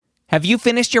Have you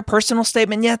finished your personal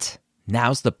statement yet?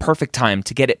 Now's the perfect time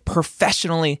to get it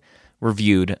professionally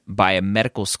reviewed by a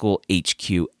medical school HQ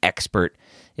expert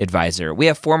advisor. We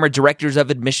have former directors of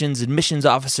admissions, admissions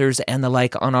officers, and the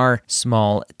like on our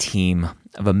small team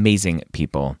of amazing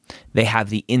people. They have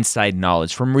the inside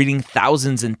knowledge from reading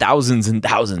thousands and thousands and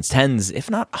thousands, tens, if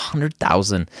not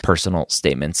 100,000 personal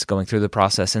statements, going through the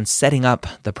process and setting up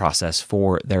the process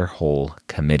for their whole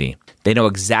committee. They know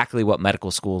exactly what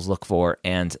medical schools look for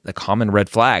and the common red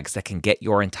flags that can get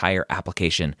your entire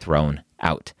application thrown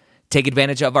out. Take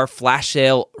advantage of our flash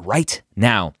sale right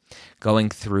now, going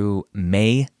through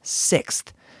May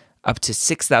 6th, up to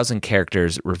 6,000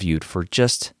 characters reviewed for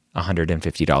just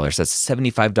 $150. That's a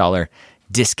 $75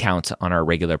 discount on our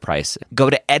regular price. Go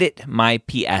to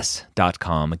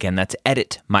editmyps.com. Again, that's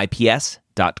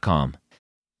editmyps.com.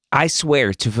 I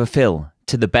swear to fulfill,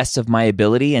 to the best of my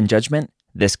ability and judgment,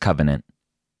 this covenant.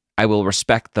 I will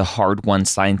respect the hard-won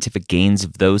scientific gains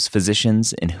of those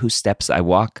physicians in whose steps I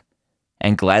walk,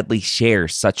 and gladly share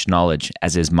such knowledge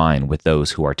as is mine with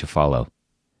those who are to follow.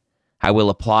 I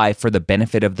will apply for the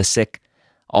benefit of the sick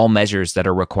all measures that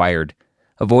are required,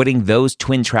 avoiding those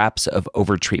twin traps of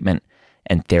overtreatment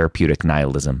and therapeutic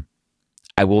nihilism.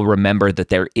 I will remember that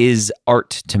there is art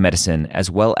to medicine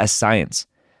as well as science,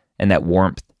 and that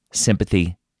warmth,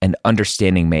 sympathy, and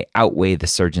understanding may outweigh the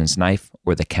surgeon's knife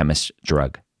or the chemist's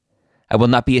drug. I will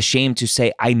not be ashamed to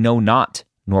say I know not,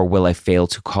 nor will I fail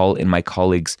to call in my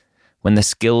colleagues when the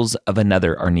skills of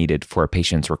another are needed for a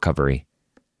patient's recovery.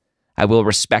 I will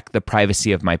respect the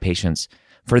privacy of my patients,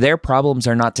 for their problems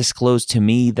are not disclosed to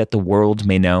me that the world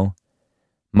may know.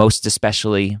 Most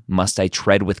especially must I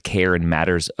tread with care in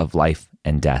matters of life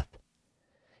and death.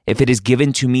 If it is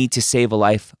given to me to save a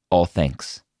life, all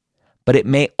thanks. But it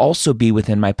may also be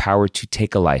within my power to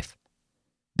take a life.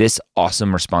 This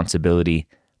awesome responsibility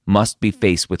must be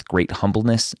faced with great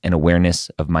humbleness and awareness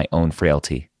of my own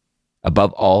frailty.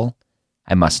 Above all,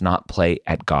 I must not play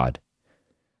at God.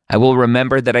 I will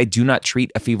remember that I do not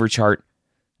treat a fever chart,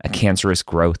 a cancerous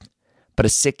growth, but a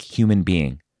sick human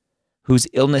being, whose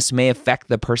illness may affect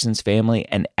the person's family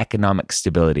and economic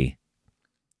stability.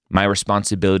 My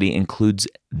responsibility includes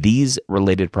these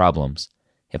related problems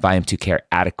if I am to care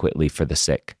adequately for the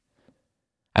sick.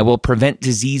 I will prevent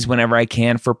disease whenever I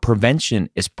can, for prevention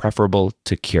is preferable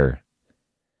to cure.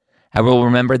 I will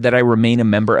remember that I remain a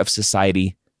member of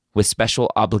society with special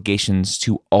obligations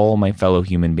to all my fellow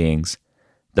human beings,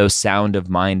 those sound of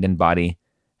mind and body,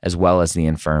 as well as the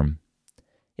infirm.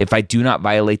 If I do not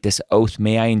violate this oath,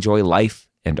 may I enjoy life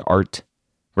and art,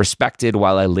 respected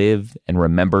while I live and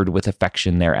remembered with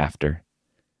affection thereafter.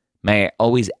 May I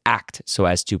always act so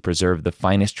as to preserve the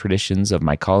finest traditions of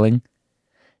my calling,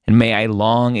 and may I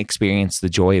long experience the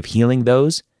joy of healing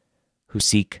those who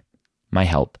seek my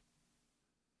help.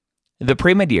 The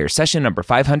Pre-Med Year, session number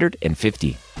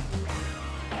 550.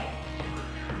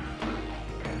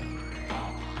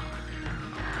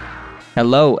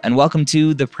 Hello, and welcome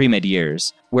to the Pre-Med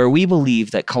Years, where we believe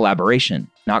that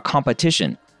collaboration, not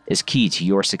competition, is key to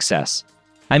your success.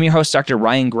 I'm your host, Dr.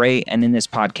 Ryan Gray, and in this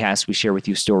podcast, we share with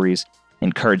you stories,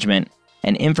 encouragement,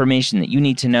 and information that you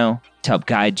need to know to help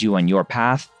guide you on your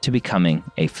path to becoming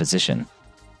a physician.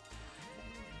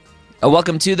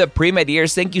 Welcome to the Pre-Med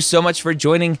Years. Thank you so much for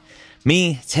joining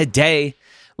me today.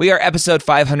 We are episode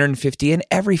 550, and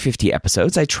every 50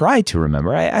 episodes, I try to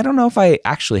remember. I don't know if I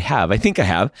actually have. I think I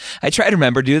have. I try to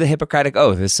remember, do the Hippocratic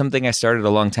Oath. It's something I started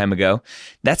a long time ago.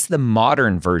 That's the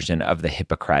modern version of the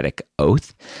Hippocratic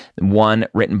Oath, one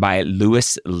written by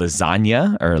Louis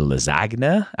Lasagna,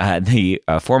 the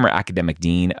former academic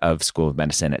dean of School of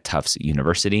Medicine at Tufts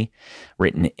University,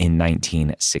 written in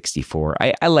 1964.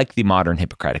 I like the modern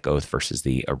Hippocratic Oath versus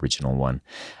the original one.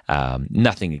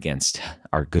 Nothing against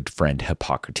our good friend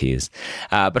Hippocrates.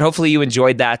 But hopefully you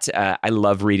enjoyed that. I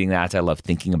love reading that. I love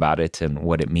thinking about it and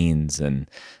what it means and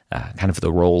kind of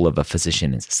the role of a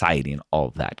physician in society and all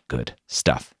of that good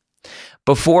stuff.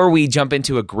 Before we jump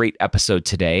into a great episode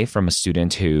today from a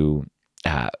student who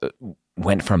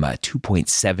went from a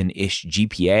 2.7-ish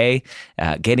GPA,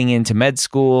 getting into med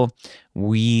school,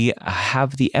 we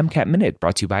have the MCAT Minute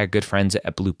brought to you by our good friends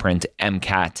at Blueprint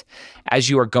MCAT. As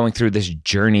you are going through this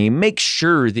journey, make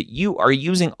sure that you are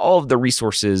using all of the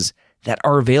resources that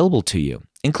are available to you,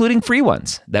 including free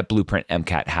ones that Blueprint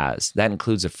MCAT has. That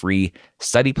includes a free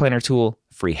study planner tool,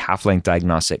 free half-length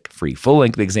diagnostic, free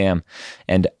full-length exam,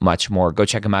 and much more. Go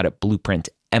check them out at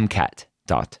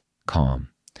blueprintmcat.com.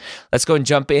 Let's go and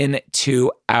jump in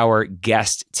to our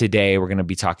guest today. We're going to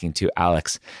be talking to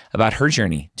Alex about her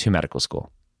journey to medical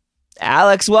school.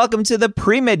 Alex, welcome to the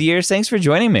Pre-Med Years. Thanks for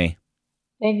joining me.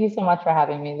 Thank you so much for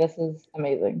having me. This is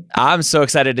amazing. I'm so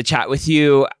excited to chat with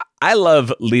you. I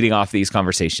love leading off these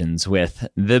conversations with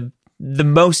the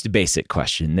most basic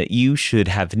question that you should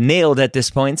have nailed at this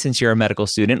point since you're a medical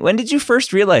student. When did you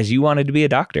first realize you wanted to be a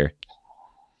doctor?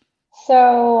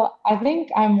 So I think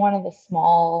I'm one of the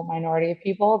small minority of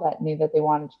people that knew that they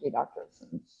wanted to be a doctor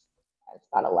since I was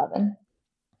about 11.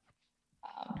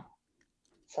 Um,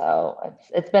 so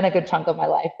it's been a good chunk of my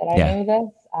life that I Yeah. knew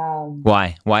this.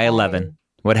 Why? Why I 11?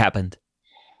 What happened?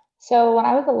 So when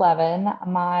I was 11,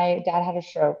 my dad had a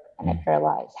stroke and it Mm.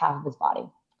 paralyzed half of his body.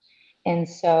 And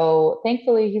so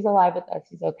thankfully he's alive with us.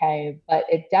 He's okay. But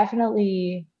it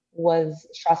definitely was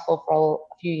stressful for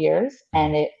a few years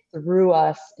and it threw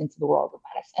us into the world of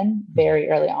medicine very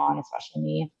early on, especially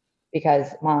me,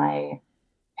 because my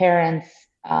parents,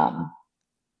 the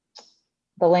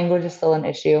language is still an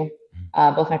issue.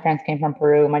 Both my parents came from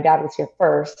Peru. My dad was here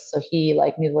first, so he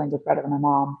like knew the language better than my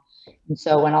mom. And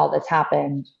so when all this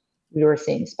happened, we were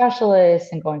seeing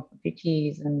specialists and going for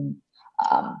PTs and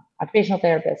occupational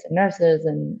therapists and nurses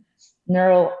and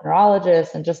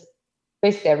neurologists and just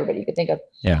basically everybody you could think of.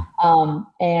 Yeah.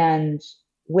 And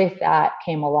with that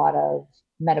came a lot of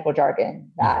medical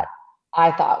jargon that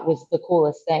I thought was the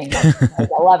coolest thing. Like, when I was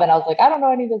 11, I was like, I don't know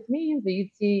what any of this means, but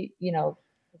you'd see,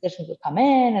 physicians would come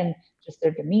in and just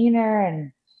their demeanor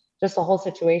and just the whole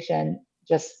situation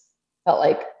just felt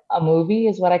like a movie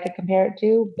is what I could compare it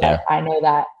to. But Yeah. I know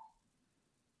that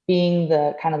being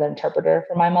the kind of the interpreter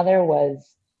for my mother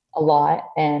was a lot.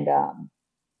 And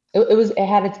it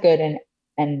had its good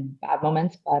and bad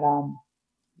moments. But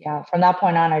yeah, from that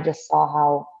point on, I just saw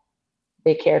how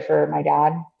they cared for my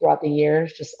dad throughout the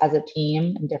years, just as a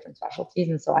team in different specialties.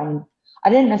 And so I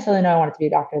didn't necessarily know I wanted to be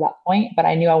a doctor at that point, but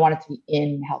I knew I wanted to be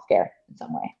in healthcare in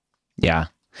some way. Yeah.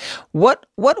 What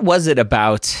was it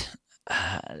about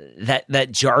that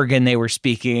jargon they were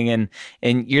speaking,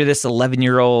 and you're this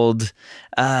 11-year-old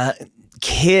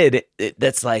kid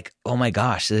that's like, oh my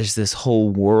gosh, there's this whole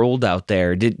world out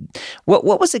there.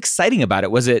 What was exciting about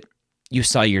it? Was it you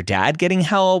saw your dad getting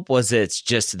help? Was it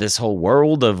just this whole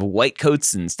world of white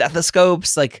coats and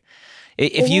stethoscopes? Like,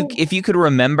 if you could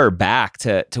remember back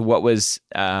to what was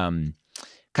kind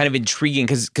of intriguing,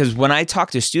 because when I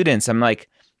talk to students, I'm like,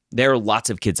 there are lots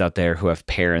of kids out there who have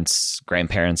parents,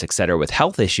 grandparents, et cetera, with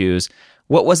health issues.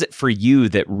 What was it for you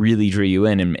that really drew you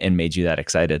in and made you that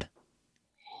excited?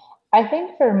 I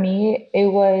think for me, it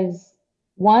was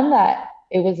one that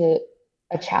it was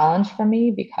a challenge for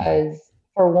me because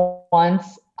for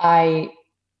once I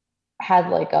had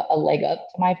like a leg up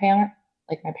to my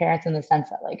parents in the sense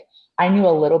that like I knew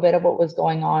a little bit of what was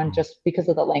going on just because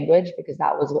of the language, because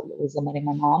that was what was limiting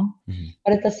my mom. Mm-hmm.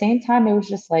 But at the same time, it was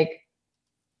just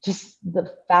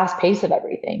the fast pace of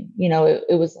everything.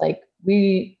 It was like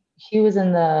he was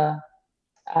in the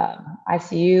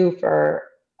ICU for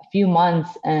a few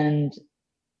months and,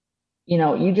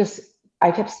 I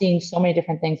kept seeing so many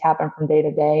different things happen from day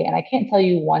to day. And I can't tell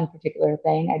you one particular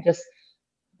thing.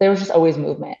 There was just always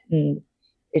movement and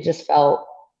it just felt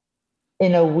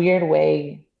in a weird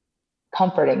way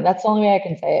comforting. That's the only way I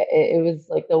can say it. It was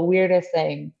like the weirdest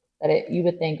thing that you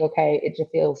would think, okay, it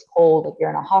just feels cold, like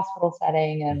you're in a hospital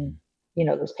setting and,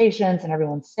 there's patients and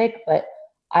everyone's sick, but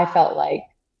I felt like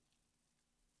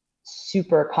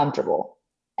super comfortable.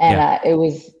 And it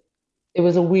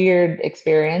was a weird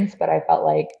experience, but I felt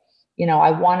like,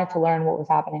 I wanted to learn what was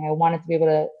happening. I wanted to be able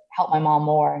to help my mom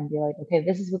more and be like, okay,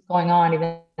 this is what's going on,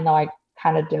 even though I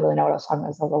kind of didn't really know what I was talking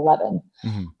about. So I was 11.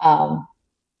 Mm-hmm.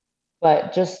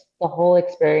 But just the whole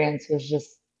experience was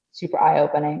just super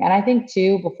eye-opening. And I think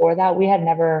too, before that, we had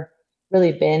never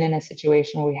really been in a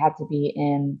situation where we had to be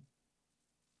in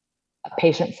a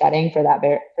patient setting for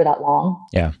that long,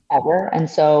 ever. And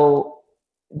so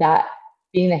that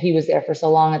being that he was there for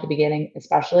so long at the beginning,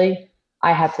 especially,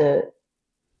 I had to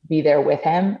be there with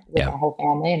him, with our whole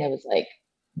family. And it was like,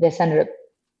 this ended up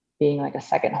being like a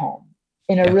second home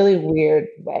in a really weird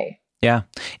way. Yeah.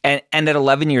 And at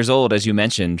 11 years old, as you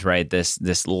mentioned, right,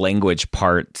 this language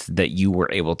part that you were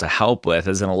able to help with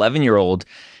as an 11-year-old,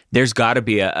 there's got to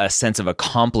be a sense of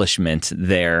accomplishment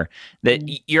there that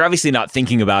you're obviously not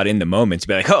thinking about in the moment to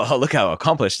be like, oh, look how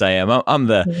accomplished I am. I'm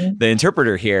the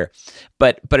interpreter here.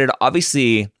 But it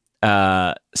obviously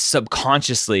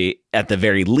subconsciously, at the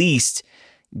very least,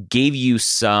 gave you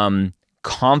some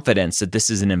confidence that this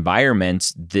is an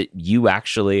environment that you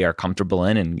actually are comfortable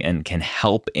in and can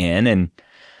help in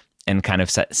and kind of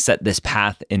set this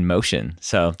path in motion.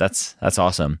 So that's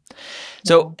awesome.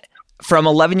 So from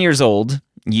 11 years old,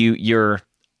 you're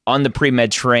on the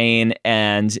pre-med train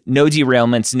and no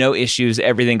derailments, no issues,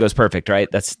 everything goes perfect, right?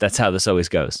 That's how this always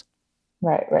goes.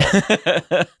 Right,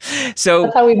 right. So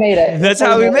That's how we made it. that's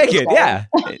how we make it. Yeah.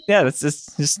 Yeah. That's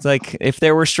just like, if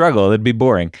there were struggle, it'd be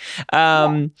boring.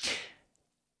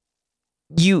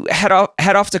 You head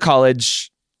off to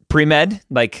college pre-med,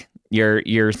 like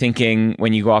you're thinking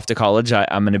when you go off to college,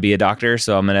 I'm going to be a doctor,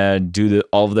 so I'm going to do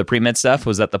all of the pre-med stuff.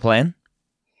 Was that the plan?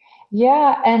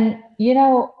 Yeah, and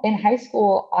in high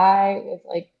school, I was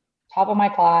like top of my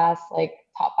class, like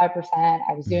top 5%.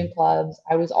 I was doing Mhm. clubs.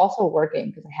 I was also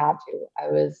working because I had to.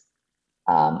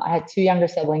 I had two younger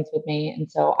siblings with me, and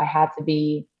so I had to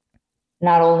be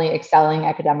not only excelling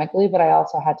academically, but I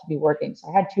also had to be working. So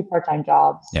I had two part-time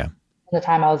jobs Yeah. from the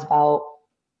time I was about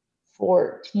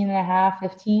 14 and a half,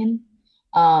 15.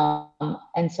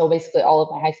 And so basically all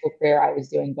of my high school career, I was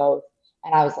doing both.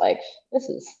 And I was like, this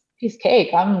is piece of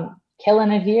cake. I'm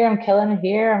killing it here. I'm killing it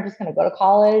here. I'm just going to go to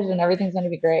college and everything's going to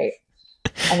be great.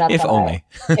 And that's If when only.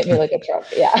 I hit me like a truck.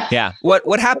 Yeah. Yeah.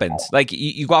 What happened? Like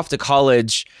you go off to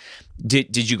college.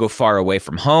 Did you go far away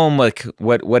from home? Like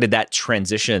what did that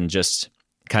transition just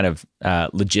kind of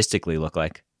logistically look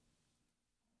like?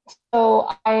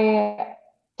 So I,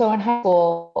 so in high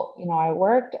school, I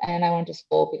worked and I went to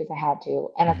school because I had to.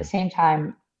 And at the Mhm. same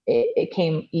time, it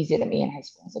came easy to me in high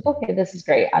school. I was like, okay, this is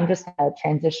great. I'm just going to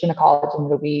transition to college and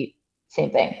it'll be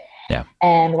same thing. Yeah.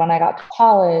 And when I got to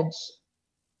college,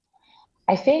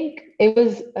 I think it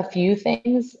was a few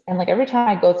things. And like every time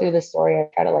I go through this story, I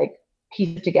try to like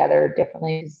piece it together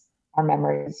differently. 'Cause our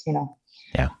memories,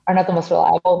 Yeah. are not the most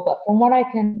reliable. But from what I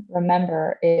can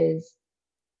remember is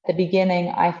at the beginning,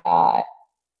 I thought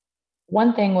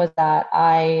one thing was that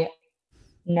I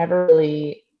never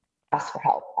really asked for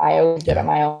help. I always did Yeah. it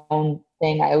my own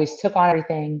thing. I always took on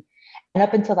everything. And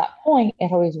up until that point,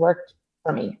 it always worked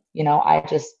for me. I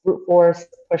just brute force,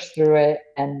 pushed through it,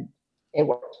 and it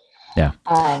worked. Yeah.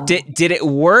 Did it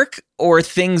work, or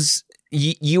things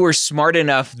you were smart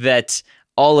enough that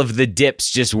all of the dips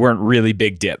just weren't really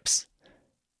big dips?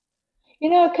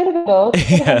 It could have been both. It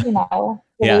could have Yeah. been denial,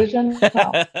 Yeah. delusion.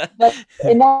 No. But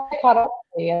it never caught up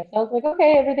with me. And so I was like,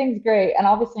 okay, everything's great. And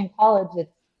obviously in college,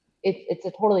 it's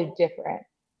a totally different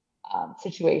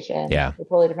situation. Yeah. It's a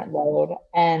totally different load.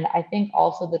 And I think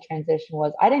also the transition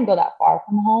was I didn't go that far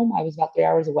from home. I was about 3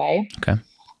 hours away. Okay.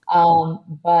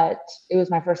 But it was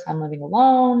my first time living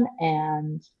alone.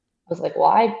 And I was like, well,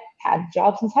 I've had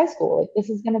jobs since high school. Like, this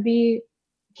is going to be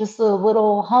just a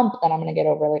little hump that I'm going to get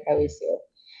over, like I always do.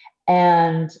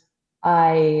 And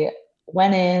I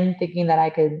went in thinking that I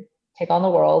could take on the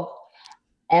world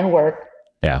and work.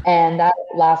 Yeah. And that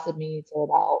lasted me till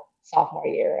about sophomore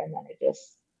year. And then it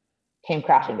just came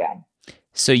crashing down.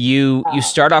 So you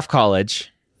start off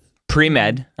college,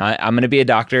 pre-med. I'm going to be a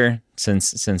doctor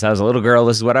since I was a little girl.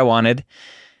 This is what I wanted.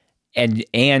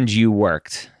 And you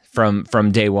worked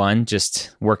from day one,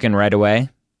 just working right away.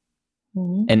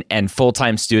 Mm-hmm. And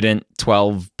full-time student,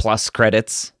 12 plus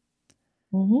credits.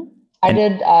 Mm-hmm. I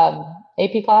did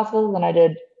AP classes and I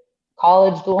did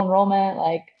college dual enrollment.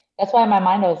 Like, that's why in my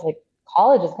mind I was like,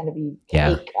 college is going to be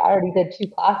cake. I already did 2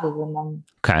 classes and then.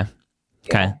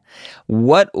 Okay.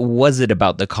 What was it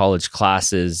about the college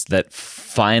classes that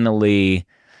finally,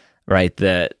 right,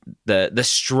 the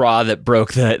straw that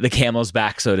broke the camel's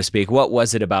back, so to speak? What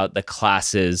was it about the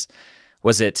classes?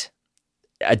 Was it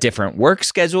a different work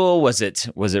schedule? Was it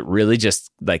really just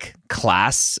like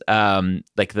class?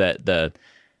 Like I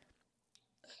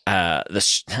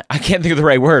can't think of the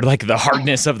right word, like the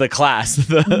hardness of the class,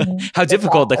 how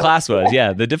difficult the class was.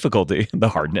 Yeah, the difficulty, the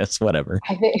hardness, whatever.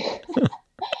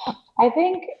 I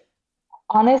think,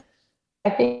 honestly,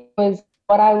 it was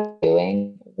what I was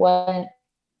doing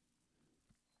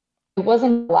it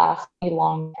wasn't last me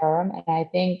long term. And I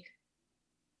think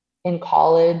in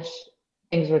college,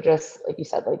 things were just, like you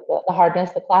said, like the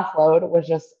hardness, the class load was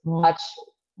just much,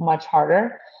 much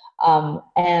harder.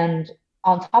 And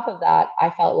on top of that,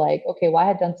 I felt like, okay, well, I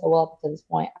had done so well up to this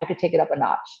point, I could take it up a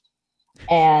notch.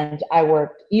 And I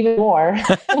worked even more.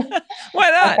 Why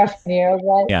not? Freshman year, I was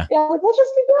like, let's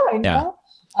just keep going. Yeah.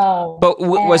 But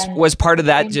was part of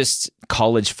that just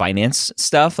college finance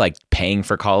stuff, like paying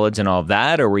for college and all of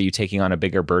that, or were you taking on a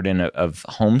bigger burden of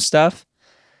home stuff,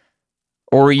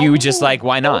 or were you just like,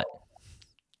 why not?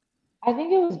 I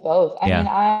think it was both. I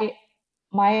mean,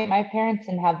 my parents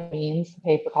didn't have the means to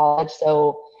pay for college,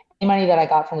 so any money that I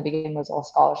got from the beginning was all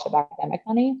scholarship academic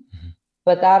money. Mm-hmm.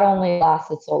 But that only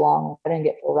lasted so long. I didn't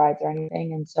get full rides or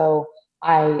anything, and so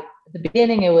at the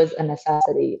beginning, it was a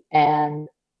necessity. And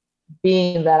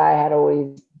being that I had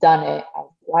always done it,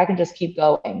 I can just keep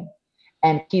going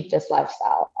and keep this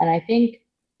lifestyle. And I think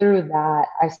through that,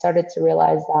 I started to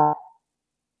realize that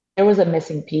there was a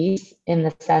missing piece in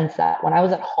the sense that when I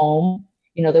was at home,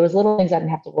 there was little things I didn't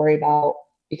have to worry about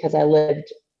because I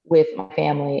lived with my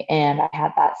family and I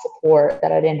had that support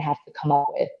that I didn't have to come up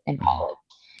with in college.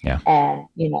 Yeah. And,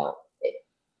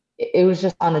 it was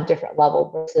just on a different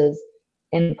level versus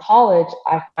in college,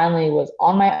 I finally was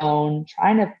on my own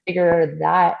trying to figure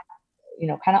that,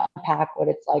 kind of unpack what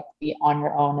it's like to be on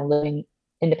your own and living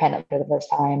independent for the first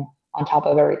time on top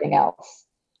of everything else.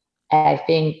 And I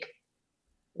think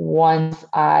once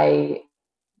I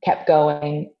kept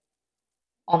going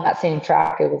on that same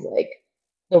track, it was like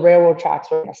the railroad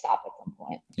tracks were going to stop at some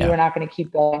point. Yeah. You were not going to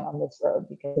keep going on this road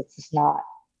because it's just not,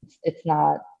 it's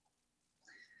not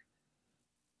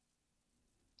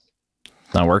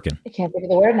working. I can't think of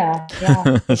the word now.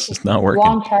 Yeah. It's just not working.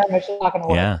 Long term, it's just not going to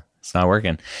work. Yeah, it's not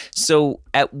working. So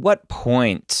at what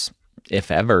point,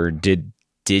 if ever, did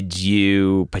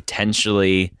you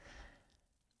potentially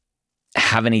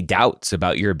have any doubts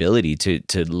about your ability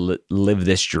to live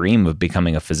this dream of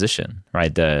becoming a physician,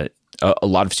 right? A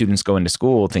lot of students go into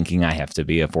school thinking I have to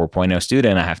be a 4.0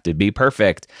 student. I have to be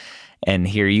perfect. And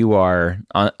here you are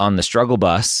on the struggle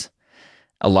bus.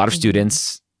 A lot of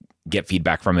students get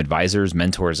feedback from advisors,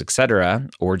 mentors, etc.,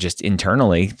 or just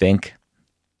internally think,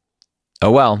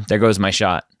 oh, well, there goes my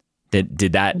shot. Did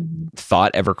that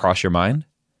thought ever cross your mind?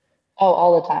 Oh,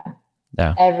 all the time.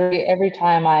 Yeah. Every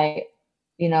time I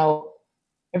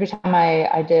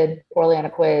did poorly on a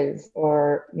quiz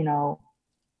or,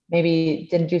 maybe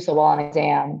didn't do so well on an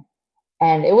exam.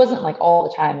 And it wasn't like all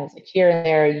the time. It was like here and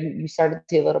there, you started to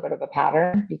see a little bit of a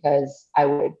pattern because I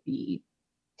would be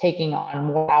taking on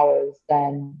more hours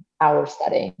than hours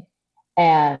studying.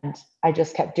 And I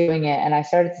just kept doing it. And I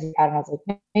started to see a pattern. I was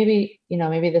like, maybe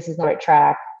this is the right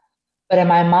track. But in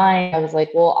my mind, I was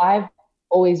like, well, I've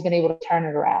always been able to turn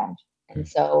it around. And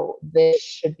so this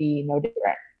should be no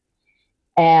different.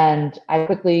 And I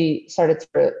quickly started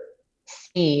to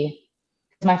see,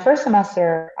 my first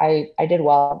semester, I did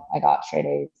well. I got straight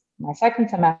A's. My second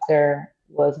semester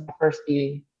was my first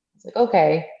B. I was like,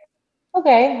 okay,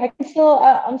 I can still,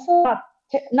 I'm still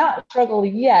not struggle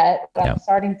yet, but I'm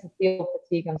starting to feel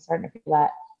fatigue. I'm starting to feel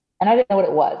that. And I didn't know what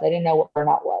it was. I didn't know what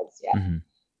burnout was yet. I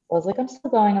was like, I'm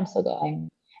still going.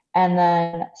 And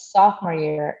then sophomore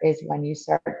year is when you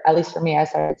start, at least for me, I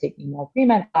started taking more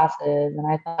pre-med classes. And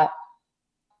I thought,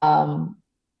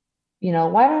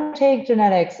 why don't I take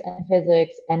genetics and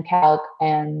physics and calc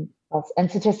and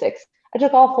statistics? I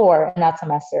took all 4 in that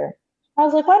semester. I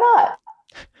was like, why not?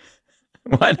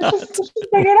 Why not? Let's just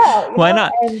figure it out. Why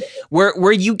not? And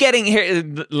were you getting here?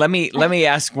 Let me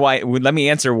ask why. Let me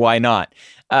answer why not.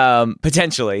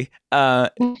 Potentially,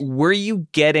 were you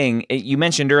getting? You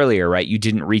mentioned earlier, right? You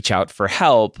didn't reach out for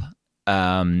help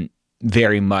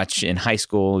very much in high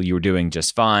school. You were doing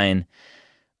just fine.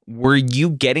 Were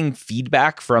you getting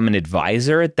feedback from an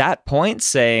advisor at that point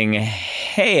saying,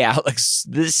 "Hey, Alex,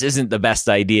 this isn't the best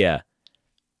idea"?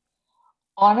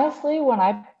 Honestly, when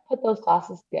I put those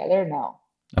classes together, no.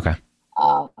 Okay.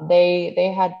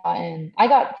 They had gotten, I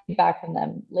got feedback from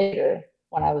them later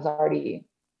when I was already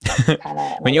kind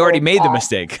of when you already made the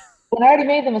mistake. When I already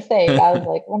made the mistake, I was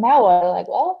like, well, now what? Like,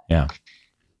 well, yeah,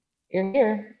 you're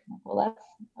here. Well, that's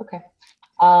okay.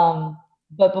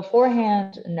 But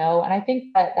beforehand, no. And I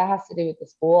think that has to do with the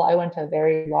school. I went to a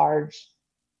very large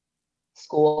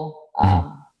school.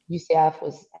 UCF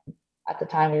was, at the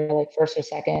time, we were like first or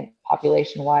second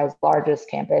population-wise largest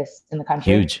campus in the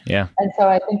country. Huge, yeah. And so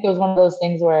I think it was one of those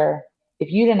things where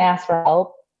if you didn't ask for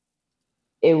help,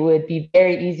 it would be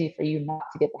very easy for you not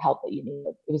to get the help that you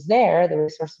needed. It was there, the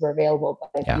resources were available,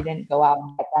 but if you didn't go out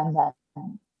and get them,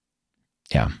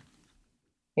 then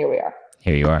here we are.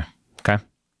 Here you are. Okay.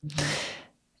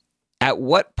 At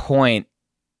what point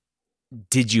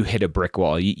did you hit a brick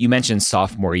wall? You mentioned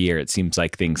sophomore year. It seems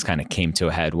like things kind of came to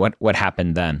a head. What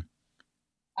happened then?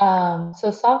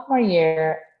 So sophomore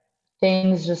year,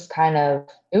 things just kind of,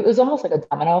 it was almost like a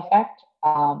domino effect.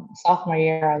 Sophomore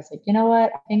year, I was like, you know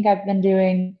what? I think I've been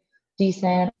doing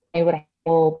decent. I'm able to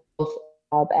handle both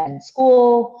job and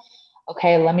school.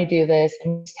 Okay, let me do this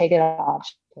and just take it a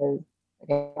notch because,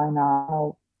 okay, why not? I don't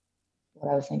know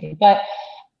what I was thinking. But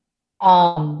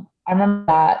I remember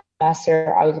that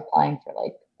semester I was applying for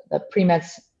like the pre-med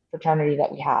fraternity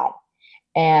that we had.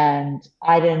 And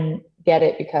I didn't get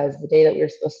it because the day that we were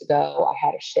supposed to go, I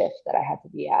had a shift that I had to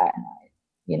be at. And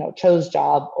I, chose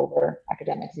job over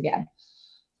academics again.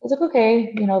 I was like,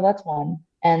 okay, that's one.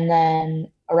 And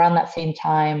then around that same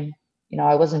time,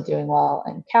 I wasn't doing well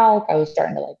in calc. I was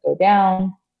starting to go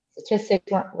down.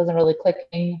 Statistics wasn't really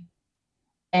clicking.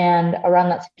 And around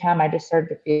that same time, I just started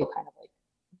to feel kind of like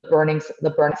the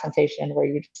burning sensation where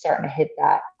you're just starting to hit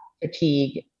that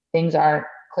fatigue. Things aren't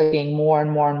clicking more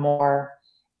and more and more.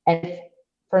 And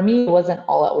for me, it wasn't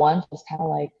all at once. It was kind of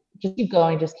like just keep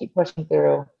going, just keep pushing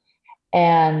through.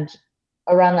 And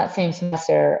around that same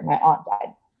semester, my aunt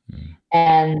died. Mm.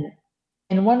 And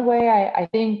in one way, I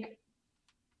think,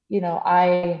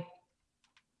 I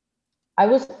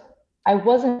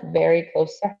wasn't very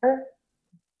close to her,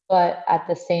 but at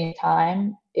the same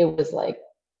time, it was like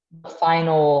the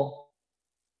final,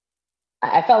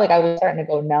 I felt like I was starting to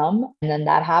go numb, and then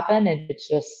that happened, and it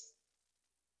just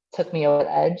took me over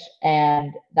the edge.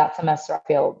 And that semester, I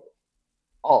failed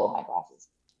all of my classes.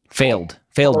 Failed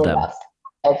them.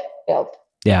 I failed.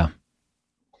 Yeah.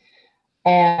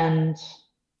 And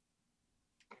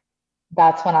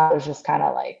that's when I was just kind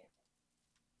of like,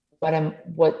 it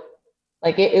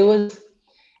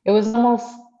was almost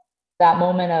that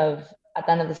moment of, at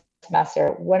the end of the semester,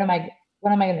 what am I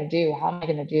going to do? How am I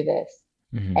going to do this?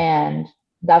 Mm-hmm. And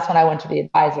that's when I went to the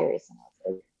advisors, and I was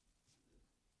like,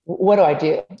 what do I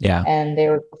do? Yeah. And they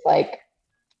were just like,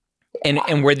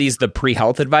 and were these the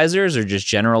pre-health advisors or just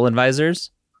general advisors?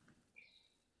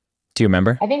 Do you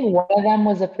remember? I think one of them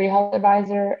was a pre-health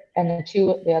advisor, and then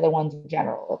the other ones were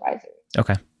general advisors.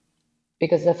 Okay.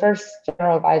 Because the first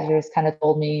general advisors kind of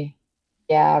told me,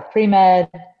 yeah, pre-med,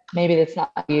 maybe that's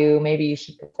not you. Maybe you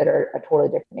should consider a totally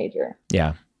different major.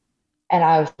 Yeah. And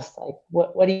I was just like,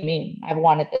 what do you mean? I've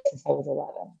wanted this since I was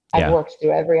 11. I've worked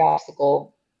through every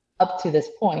obstacle up to this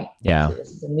point. Yeah. So this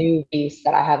is a new beast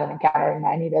that I haven't encountered, and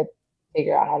I need to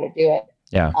figure out how to do it.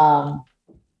 Yeah.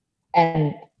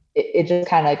 And it just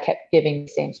kind of kept giving the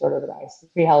same sort of advice. The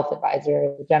pre-health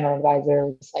advisor, the general advisor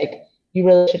was like, you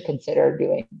really should consider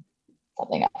doing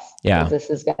something else. Yeah. This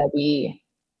is going to be,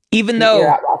 even though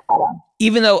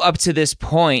up to this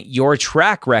point, your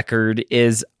track record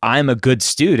is, I'm a good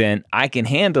student, I can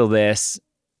handle this.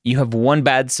 You have one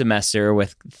bad semester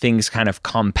with things kind of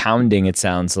compounding, it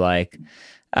sounds like,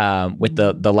 with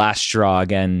the last straw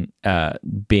again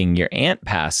being your aunt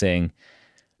passing.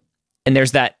 And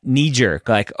there's that knee jerk,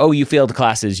 like, oh, you failed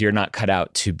classes, you're not cut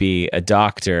out to be a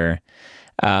doctor.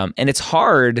 And it's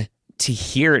hard to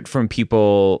hear it from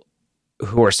people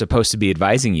who are supposed to be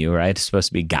advising you, right? Supposed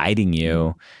to be guiding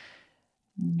you.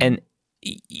 And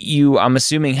you, I'm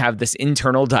assuming, have this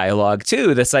internal dialogue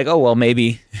too that's like, oh, well,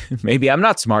 maybe I'm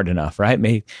not smart enough, right?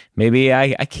 Maybe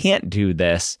I can't do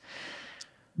this.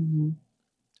 Mm-hmm.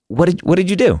 What did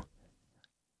you do?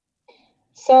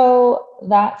 So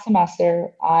that semester,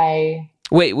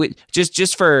 Wait,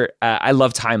 just for, I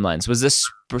love timelines. Was this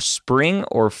spring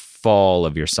or fall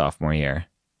of your sophomore year?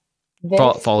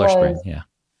 Fall or spring? Yeah.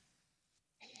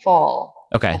 Fall.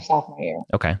 Okay. Of sophomore year.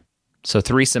 Okay. So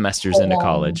 3 semesters into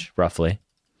college, roughly.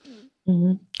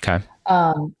 Mm-hmm. Okay.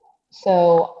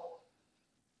 So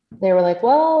they were like,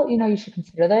 well, you should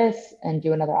consider this and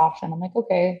do another option. I'm like,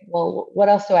 okay, well, what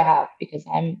else do I have? Because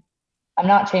I'm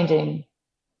not changing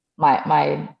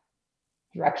my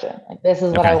direction. Like, this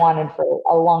is what I wanted for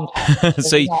a long time.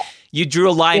 So you drew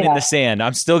a line in the sand.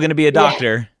 I'm still going to be a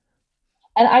doctor. Yeah.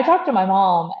 And I talked to my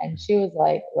mom, and she was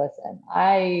like, listen,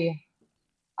 I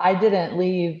didn't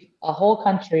leave a whole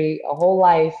country, a whole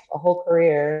life, a whole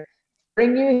career,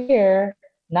 bring you here,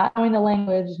 not knowing the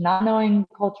language, not knowing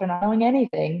culture, not knowing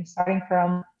anything, starting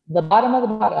from the bottom of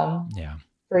the bottom,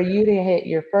 for you to hit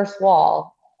your first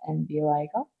wall and be like,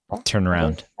 oh, well, turn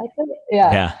around. I could.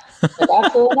 Yeah. Like,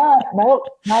 absolutely not. Nope,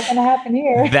 not going to happen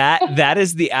here. That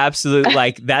is the absolute,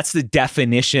 like, that's the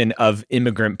definition of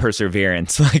immigrant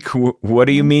perseverance. Like, what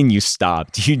do you mean you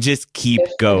stopped? You just keep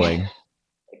going.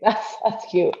 That's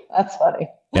cute. That's funny.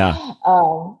 Yeah.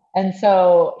 And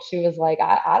so she was like,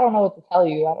 I don't know what to tell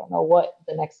you. I don't know what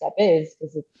the next step is,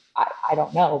 because I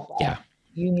don't know. But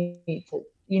you need to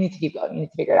keep going. You need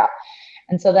to figure it out.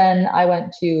 And so then I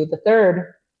went to the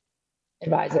third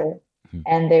advisor,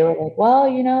 and they were like, well,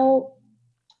 you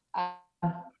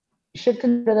should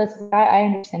consider this. I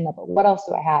understand that, but what else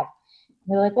do I have?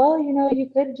 And they're like, well, you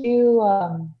could do,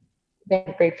 they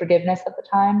had grade forgiveness at the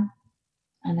time.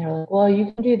 And they were like, well,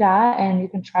 you can do that, and you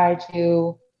can try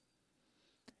to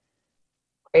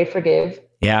grade forgive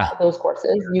those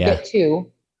courses. You get 2.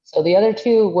 So the other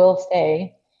 2 will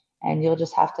stay, and you'll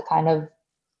just have to kind of,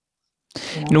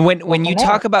 when you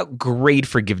talk about grade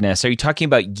forgiveness, are you talking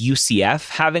about UCF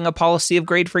having a policy of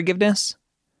grade forgiveness?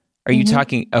 Are you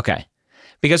talking, okay.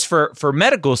 Because for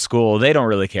medical school, they don't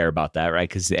really care about that, right?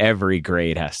 Because every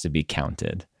grade has to be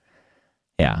counted.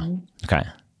 Yeah. Mm-hmm. Okay.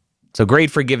 So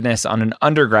grade forgiveness on an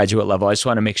undergraduate level, I just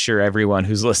want to make sure everyone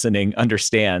who's listening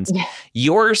understands.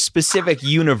 Your specific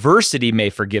university may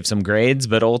forgive some grades,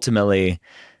 but ultimately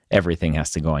everything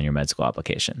has to go on your med school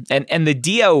application. And the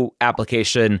DO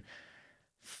application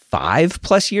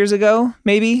 5+ years ago,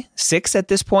 maybe 6 at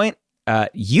this point,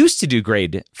 used to do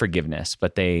grade forgiveness,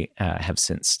 but they have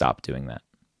since stopped doing that.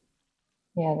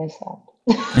 Yeah, they stopped.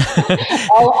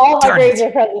 all my Darn grades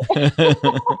it. are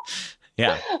present.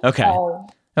 Yeah. Okay. Um,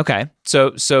 Okay.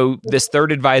 So this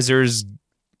third advisor's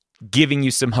giving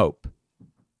you some hope.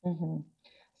 mhm.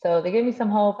 So they gave me some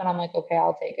hope, and I'm like, okay,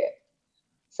 I'll take it.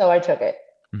 So I took it.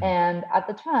 Mhm. And at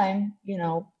the time, you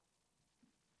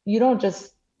don't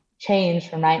just change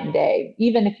from night and day.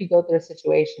 Even if you go through a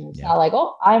situation, it's Yeah. not like,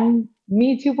 oh, I'm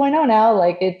me 2.0 now.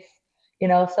 Like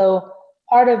so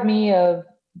part of me of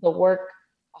the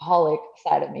workaholic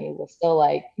side of me was still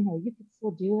like, you could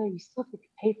still do it. You still have to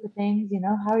pay for things.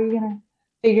 How are you going to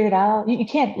figure it out? You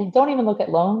can't, don't even look at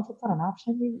loans. It's not an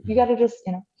option. You got to just.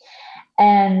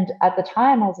 And at the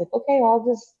time I was like, okay, well, I'll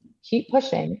just keep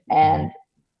pushing. And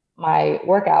my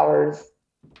work hours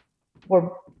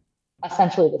were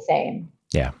essentially the same.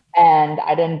 Yeah. And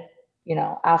I didn't,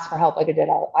 ask for help like I did.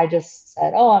 I just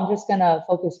said, oh, I'm just going to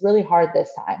focus really hard this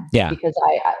time. Yeah. Because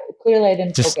I clearly I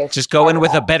didn't focus. Just go in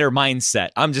with a better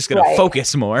mindset. I'm just going to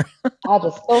focus more. I'll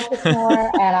just focus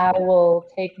more, and I will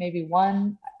take maybe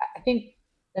one. I think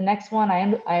the next one,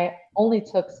 I only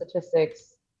took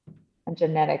statistics and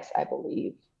genetics, I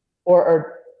believe,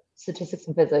 or statistics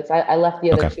and physics. I left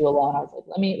the other two alone. I was like,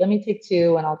 let me take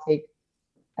two, and I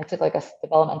took like a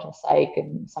developmental psych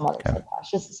and some other psych class,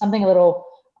 just something a little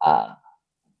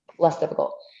less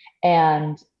difficult.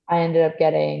 And I ended up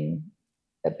getting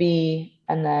a B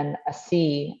and then a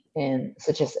C in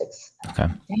statistics. Okay.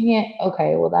 Dang it.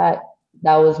 Okay. Well, that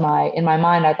was in my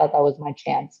mind, I thought that was my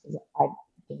chance because I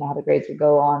didn't know how the grades would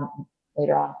go on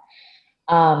later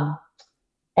on.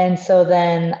 And so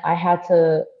then I had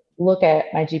to look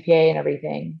at my GPA and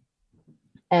everything.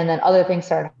 And then other things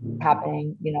started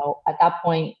happening. At that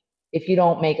point, if you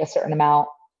don't make a certain amount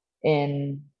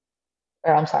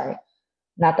I'm sorry,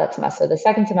 not that semester, the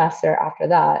second semester after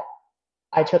that,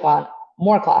 I took on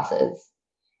more classes.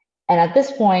 And at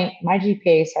this point, my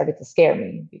GPA started to scare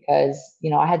me because,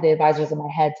 I had the advisors in my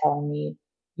head telling me,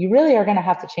 you really are going to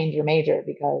have to change your major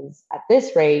because at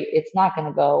this rate, it's not going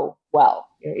to go well.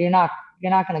 You're not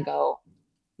going to go,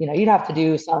 you'd have to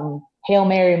do some Hail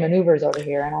Mary maneuvers over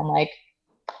here. And I'm like,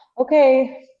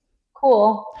 okay,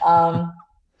 cool.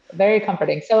 Very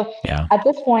comforting. So at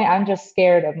this point, I'm just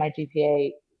scared of my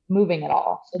GPA moving at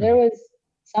all. So there was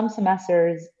some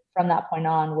semesters from that point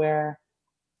on where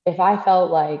if I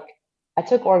felt like I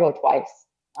took Orgo twice.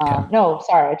 No,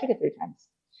 sorry, I took it 3 times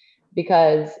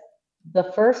because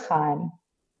the first time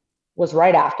was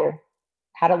right after.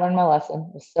 Hadn't learned my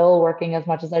lesson, was still working as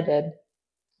much as I did. I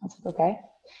was like, okay,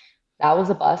 that was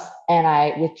a bust, and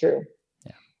I withdrew.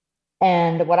 Yeah.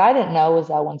 And what I didn't know was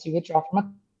that once you withdraw from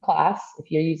a class,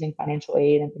 if you're using financial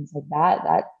aid and things like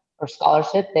that or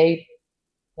scholarship, they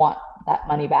want that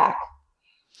money back.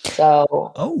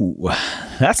 So,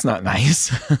 that's not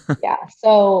nice. Yeah.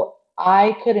 So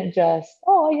I couldn't just,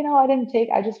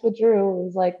 I just withdrew. It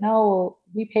was like, no,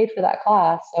 we paid for that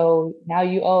class. So now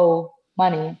you owe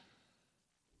money.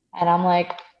 And I'm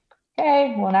like,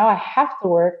 okay, well, now I have to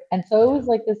work. And so it was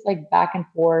like this back and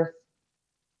forth,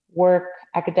 work,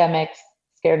 academics,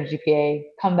 scared of GPA,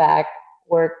 come back,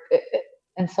 work.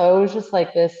 And so it was just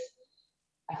like this.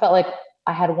 I felt like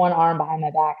I had one arm behind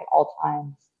my back at all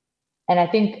times. And I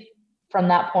think from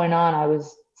that point on, I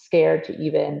was scared to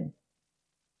even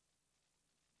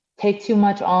take too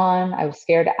much on. I was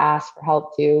scared to ask for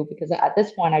help too, because at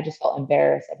this point I just felt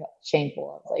embarrassed. I felt shameful.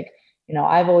 I was like,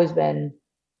 I've always been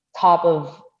top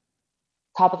of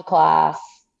the class.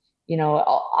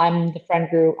 I'm the friend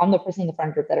group. I'm the person in the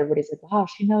friend group that everybody's like, wow,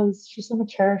 she knows. She's so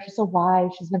mature. She's so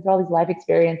wise. She's been through all these life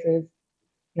experiences.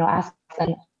 Ask.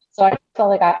 And so I felt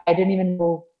like I didn't even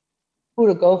know who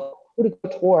to go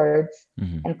towards.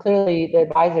 Mm-hmm. And clearly the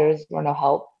advisors were no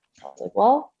help. So I was like,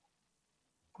 well,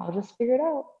 I'll just figure it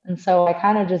out. And so I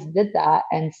kind of just did that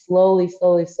and slowly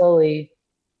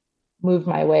moved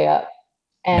my way up.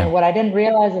 And what I didn't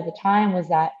realize at the time was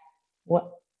that what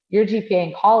your GPA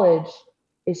in college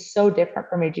is so different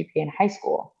from your GPA in high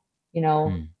school.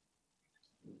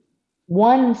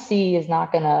 1C is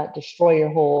not going to destroy your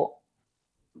whole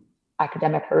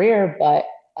academic career, but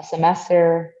a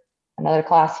semester, another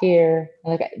class here,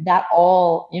 that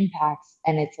all impacts,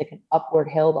 and it's like an upward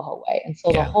hill the whole way. And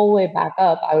so the whole way back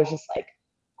up, I was just like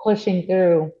pushing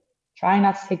through, trying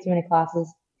not to take too many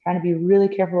classes, trying to be really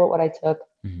careful about what I took.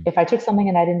 Mm-hmm. If I took something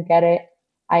and I didn't get it,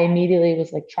 I immediately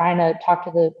was like trying to talk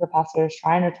to the professors,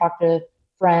 trying to talk to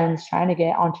friends, trying to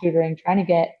get on tutoring, trying to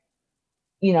get,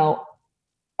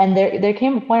 and there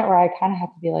came a point where I kind of had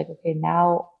to be like, okay,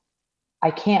 now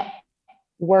I can't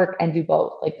work and do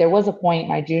both. Like there was a point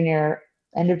my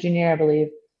end of junior year, I believe,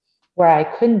 where I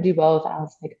couldn't do both. I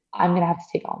was like, I'm going to have to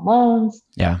take on loans.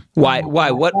 Yeah. Oh Why? my Why?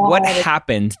 God, What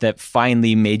happened that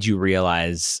finally made you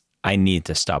realize I need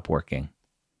to stop working?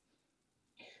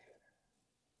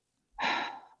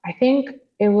 I think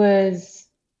it was,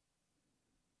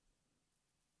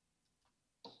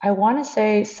 I want to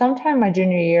say sometime my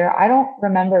junior year. I don't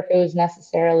remember if it was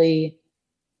necessarily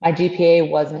my GPA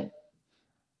wasn't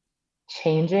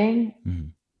changing. Mm-hmm.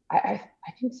 I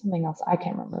think something else. I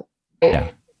can't remember.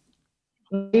 Yeah.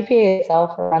 My GPA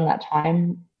itself around that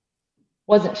time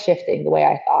wasn't shifting the way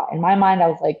I thought. In my mind, I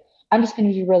was like, I'm just going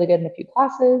to do really good in a few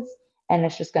classes and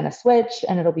it's just going to switch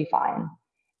and it'll be fine.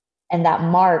 And that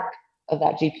mark of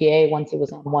that GPA, once it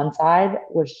was on one side,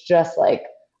 was just like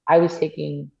I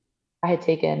had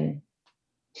taken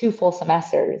 2 full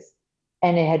semesters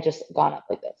and it had just gone up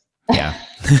like this. Yeah.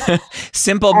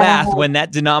 Simple And math. like, When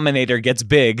that denominator gets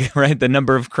big, right? The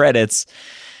number of credits,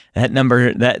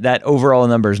 that overall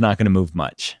number is not going to move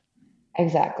much.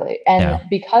 exactly. And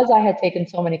because I had taken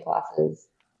so many classes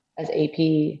as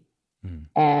AP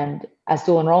and as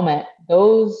dual enrollment,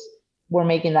 those were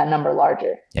making that number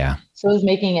larger. Yeah. So it was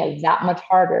making it that much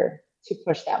harder to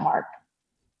push that mark.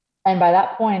 And by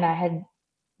that point, I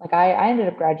ended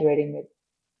up graduating with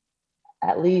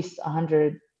at least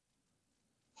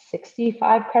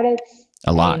 165 credits.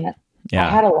 A lot. I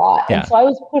had a lot. Yeah. And so I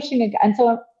was pushing it. And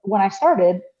so when I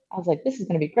started, I was like, this is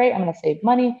going to be great. I'm going to save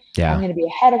money. Yeah. I'm going to be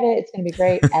ahead of it. It's going to be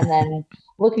great. And then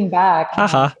looking back,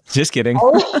 just kidding.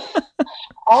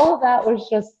 All of that was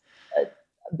just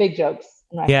big jokes.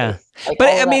 Yeah. Like,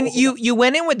 but I mean, you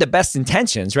went in with the best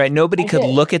intentions, right? Nobody could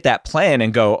look at that plan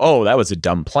and go, oh, that was a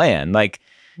dumb plan. Like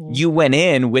you went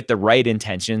in with the right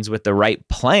intentions, with the right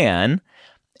plan.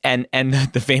 And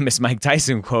the famous Mike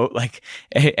Tyson quote, like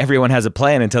everyone has a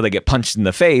plan until they get punched in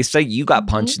the face. Like you got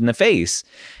punched in the face.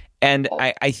 And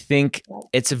I think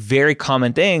it's a very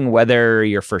common thing, whether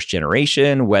you're first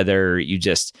generation, whether you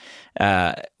just,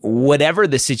 whatever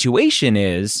the situation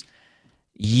is,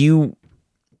 you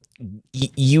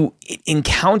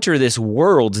encounter this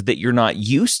world that you're not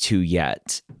used to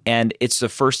yet. And it's the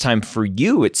first time for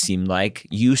you, it seemed like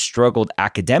you struggled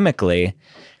academically.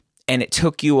 And it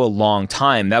took you a long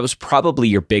time. That was probably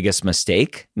your biggest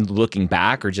mistake, looking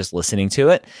back or just listening to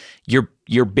it.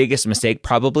 Your biggest mistake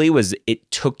probably was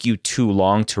it took you too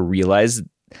long to realize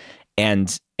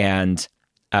and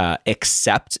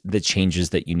accept the changes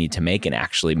that you need to make and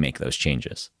actually make those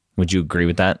changes. Would you agree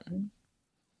with that?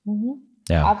 Mm-hmm.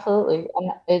 Yeah, absolutely.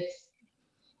 And it's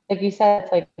like you said,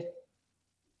 it's like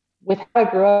with how I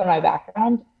grew up in my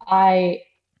background, the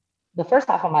first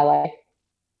half of my life,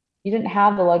 you didn't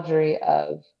have the luxury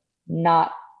of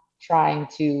not trying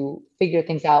to figure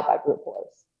things out by brute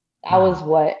force. That was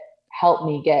what helped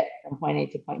me get from point A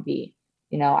to point B.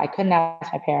 I couldn't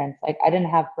ask my parents. Like I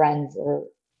didn't have friends or,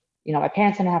 my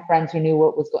parents didn't have friends who knew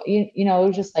what was going, it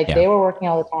was just like they were working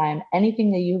all the time.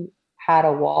 Anything that you had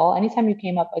a wall, anytime you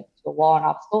came up to a wall or an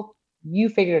obstacle, you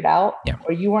figured it out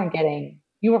or you weren't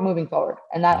moving forward.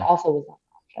 And that also was not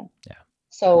an option. Yeah.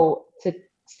 So to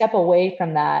step away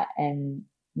from that and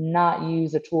not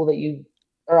use a tool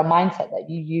or a mindset that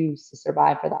you use to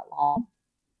survive for that long.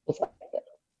 It's like,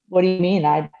 what do you mean?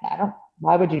 I don't,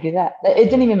 why would you do that? It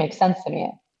didn't even make sense to me.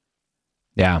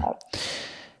 Yeah.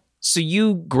 So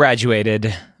you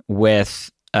graduated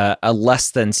with a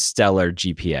less than stellar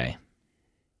GPA.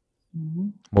 Mm-hmm.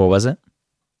 What was it?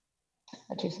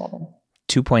 A 2.7.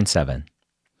 2.7.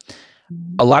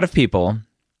 Mm-hmm. A lot of people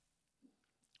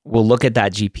will look at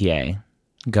that GPA,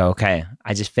 go, okay,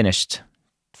 I just finished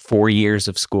 4 years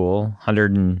of school,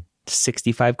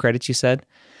 165 credits, you said,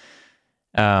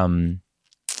 2.7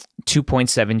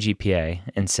 GPA,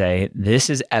 and say, this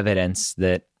is evidence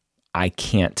that I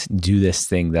can't do this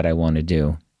thing that I want to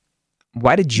do.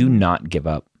 Why did you not give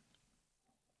up?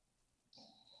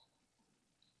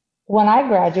 When I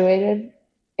graduated,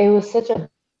 it was such a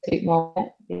big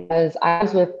moment because I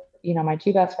was with, my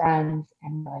 2 best friends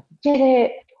and we're like, we did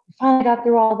it. We finally got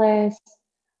through all this.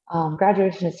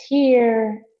 Graduation is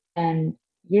here. And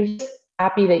you're just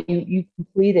happy that you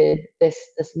completed this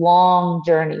long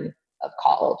journey of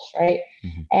college, right?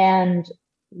 Mm-hmm. And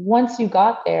once you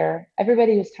got there,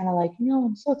 everybody was kind of like,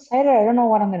 I'm so excited. I don't know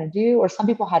what I'm going to do. Or some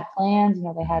people had plans,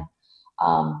 they had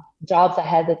jobs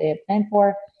ahead that they had planned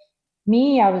for.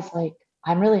 Me, I was like,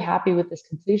 I'm really happy with this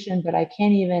completion, but I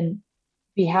can't even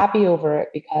be happy over it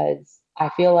because I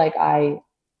feel like I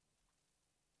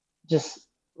just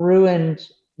ruined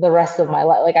the rest of my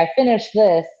life. Like I finished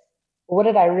this. What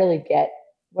did I really get?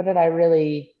 What did I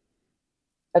really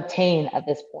obtain at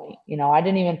this point? I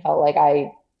didn't even felt like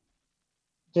I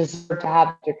deserved to have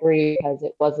a degree because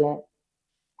it wasn't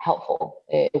helpful.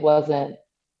 It wasn't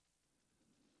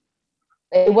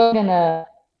it wasn't going to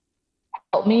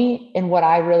help me in what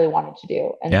I really wanted to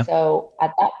do. And Yeah. so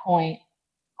at that point,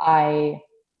 I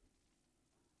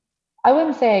I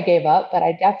wouldn't say I gave up, but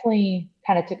I definitely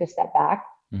kind of took a step back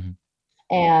Mm-hmm.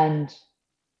 and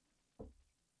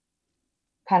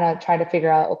kind of tried to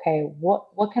figure out, okay,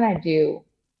 what can I do?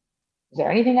 Is there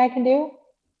anything I can do?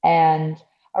 And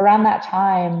around that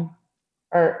time,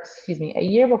 or excuse me, a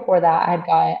year before that,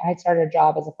 I had started a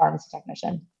job as a pharmacy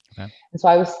technician. Okay. And so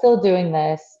I was still doing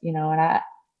this, and I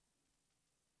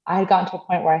had gotten to a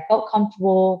point where I felt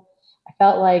comfortable. I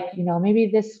felt like, maybe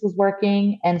this was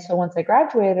working. And so once I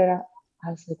graduated, I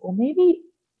was like, well, maybe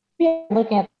I'm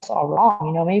looking at this all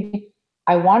wrong. Maybe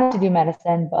I wanted to do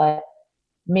medicine, but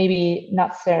maybe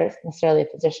not necessarily a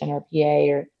physician or a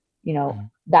PA or, Mm-hmm.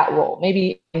 that role.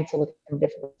 Maybe I need to look from a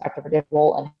different perspective, a different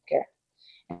role in healthcare.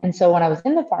 And so when I was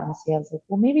in the pharmacy, I was like,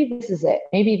 well, maybe this is it.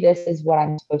 Maybe this is what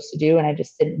I'm supposed to do. And I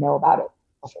just didn't know about it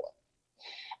before.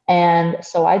 And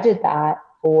so I did that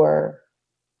for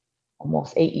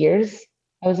almost 8 years.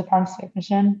 I was a pharmacy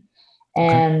technician Okay.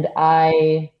 and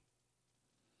I,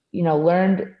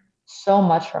 learned so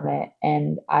much from it.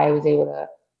 And I was able to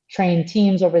train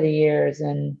teams over the years.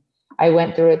 And I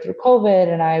went through it through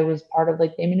COVID and I was part of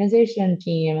like the immunization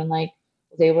team and like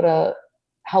was able to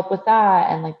help with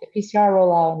that and like the PCR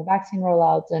rollout and the vaccine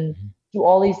rollouts and Mm-hmm. do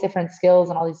all these different skills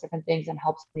and all these different things and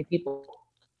help so many people.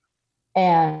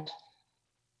 And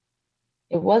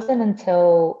it wasn't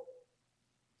until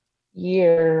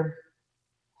year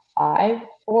 4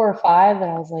 or 5 that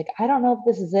I was like, I don't know if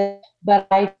this is it, but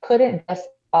I couldn't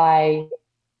justify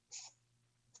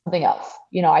something else.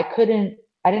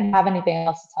 I didn't have anything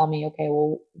else to tell me, okay,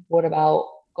 well, what about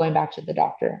going back to the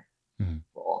doctor Mm-hmm.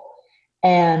 role?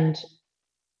 And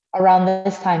around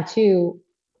this time too,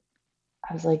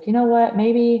 I was like, you know what,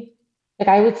 maybe like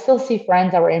I would still see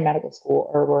friends that were in medical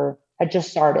school or had just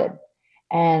started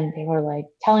and they were like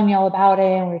telling me all about it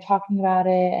and we were talking about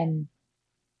it. And,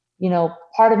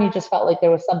 part of me just felt like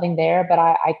there was something there, but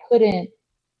I couldn't,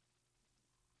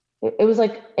 it was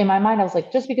like in my mind, I was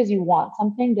like, just because you want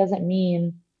something doesn't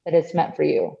mean that it's meant for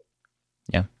you.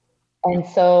 Yeah. And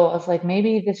so I was like,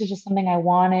 maybe this is just something I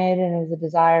wanted. And it was a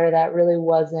desire that really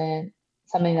wasn't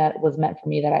something that was meant for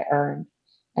me that I earned.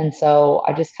 And so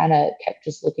I just kind of kept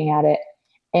just looking at it.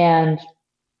 And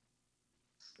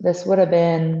this would have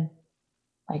been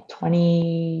like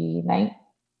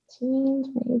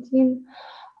 2018.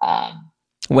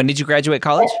 When did you graduate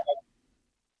college?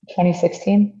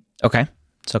 2016. Okay.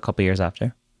 So a couple years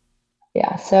after.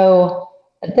 Yeah. So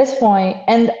at this point,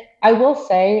 and I will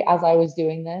say, as I was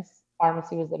doing this,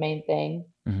 pharmacy was the main thing.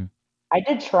 Mm-hmm. I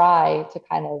did try to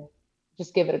kind of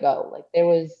just give it a go. Like there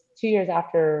was 2 years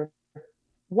after,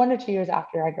 1 or 2 years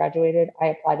after I graduated, I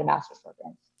applied to master's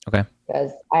programs Okay.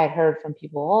 because I had heard from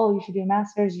people, oh, you should do a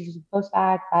master's, you should do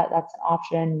postbac. That's an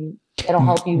option. It'll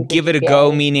help you with Give your it a GPA.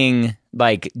 go, meaning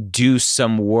like do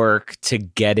some work to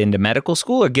get into medical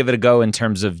school, or give it a go in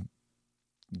terms of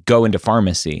go into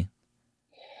pharmacy?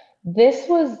 This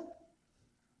was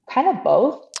kind of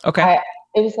both. Okay.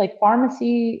 It was like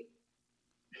pharmacy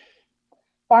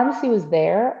was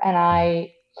there and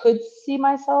I could see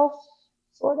myself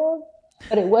sort of,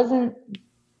 but it wasn't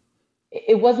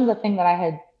the thing that I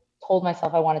had told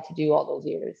myself I wanted to do all those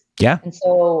years. Yeah. And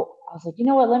so I was like, you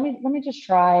know what, let me just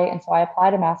try. And so I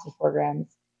applied to master's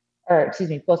programs, or excuse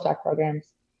me, postdoc programs.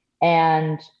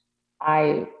 And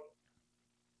I,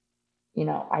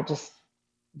 I just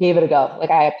gave it a go. Like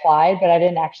I applied, but I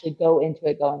didn't actually go into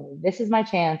it going, this is my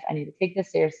chance. I need to take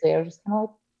this seriously. I was just kind of like,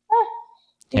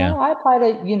 Yeah. I applied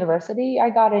at university. I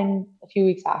got in a few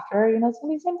weeks after, it's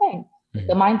gonna be the same thing. Mm-hmm.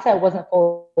 The mindset wasn't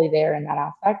fully there in that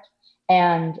aspect.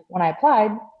 And when I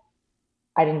applied,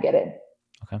 I didn't get in.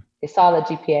 Okay. They saw the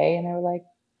GPA and they were like,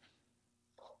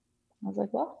 I was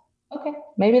like, well, okay,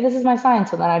 maybe this is my sign.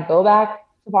 So then I'd go back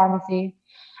to pharmacy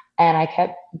and I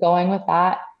kept going with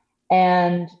that.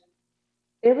 And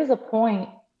there was a point,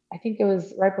 I think it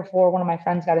was right before one of my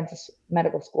friends got into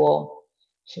medical school.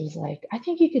 She was like, I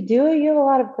think you could do it. You have a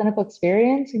lot of clinical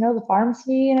experience, the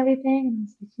pharmacy and everything. And I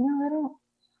was like,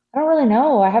 I don't really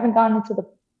know. I haven't gotten into the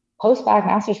post-bac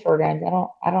master's programs. I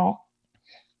don't.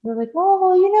 We're like,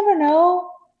 well, you never know.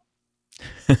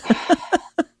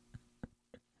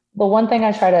 The one thing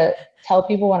I try to tell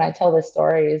people when I tell this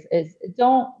story is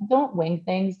don't wing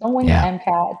things. Don't wing the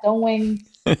MCAT. Don't wing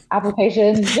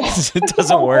applications. It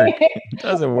doesn't work. It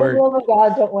doesn't work. For the love of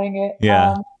God, don't wing it.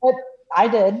 Yeah. But I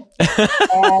did.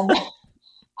 And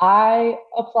I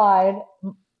applied.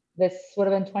 This would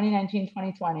have been 2019,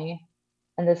 2020.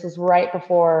 And this was right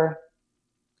before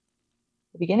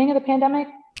the beginning of the pandemic,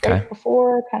 right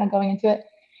before kind of going into it.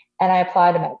 And I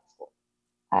applied to medical school.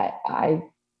 I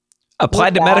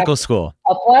Applied to medical school.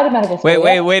 Applied to medical school.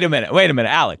 Wait a minute,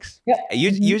 Alex. Yep.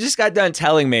 You just got done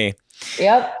telling me.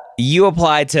 Yep. You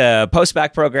applied to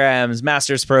post-bac programs,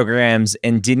 master's programs,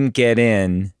 and didn't get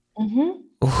in.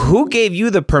 Mm-hmm. Who gave you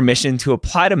the permission to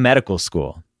apply to medical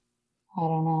school? I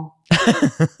don't know.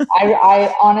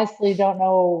 I honestly don't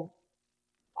know.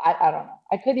 I don't know.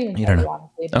 I couldn't even tell you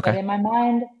honestly. But in my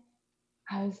mind,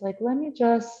 I was like, let me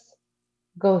just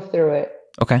go through it.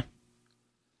 Okay.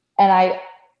 And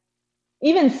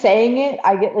even saying it,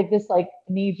 I get like this like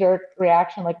knee-jerk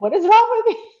reaction, like, what is wrong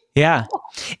with me? Yeah.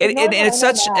 And it's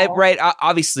such, right,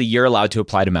 obviously you're allowed to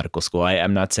apply to medical school.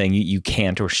 I'm not saying you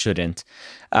can't or shouldn't.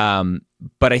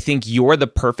 But I think you're the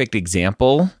perfect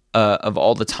example of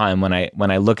all the time when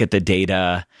I look at the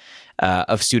data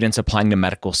of students applying to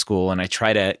medical school, and I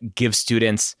try to give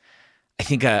students, I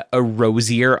think, a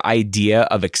rosier idea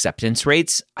of acceptance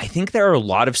rates. I think there are a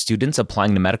lot of students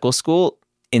applying to medical school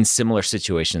in similar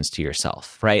situations to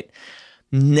yourself, right?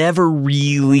 Never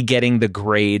really getting the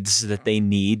grades that they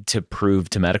need to prove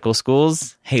to medical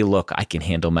schools, hey, look, I can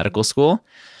handle medical school,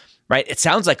 right? It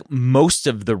sounds like most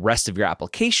of the rest of your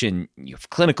application, you have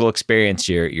clinical experience,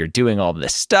 you're doing all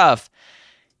this stuff.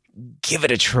 Give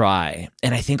it a try.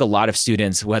 And I think a lot of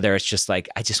students, whether it's just like,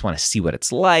 I just want to see what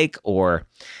it's like, or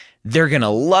they're going to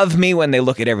love me when they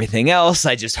look at everything else,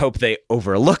 I just hope they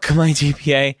overlook my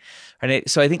GPA. Right?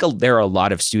 So I think there are a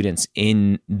lot of students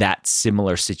in that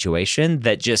similar situation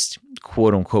that just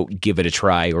quote unquote give it a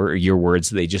try, or your words,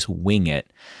 they just wing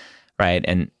it, right?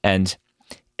 And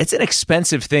it's an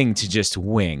expensive thing to just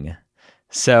wing.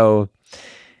 So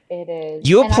it is.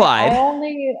 You applied.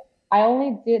 I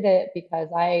only did it because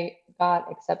I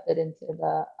got accepted into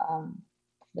the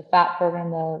FAP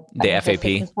program, the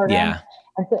FAP program. Yeah.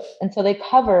 And so they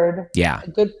covered a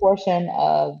good portion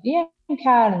of the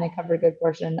MCAT, and they covered a good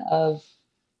portion of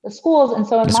the schools. And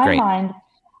so in my mind,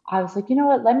 I was like, you know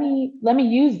what, let me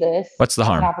use this. What's the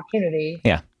harm? An opportunity.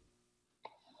 Yeah.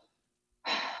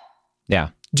 Yeah.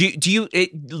 Do you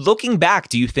looking back,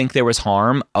 do you think there was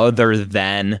harm other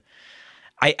than,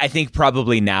 I think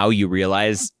probably now you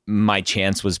realize my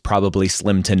chance was probably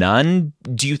slim to none.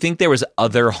 Do you think there was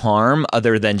other harm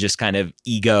other than just kind of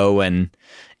ego and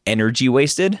energy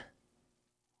wasted?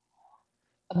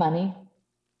 Money.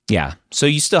 Yeah. So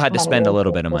you still had to spend a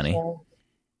little bit of money.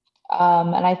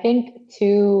 And I think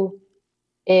too,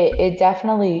 it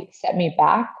definitely set me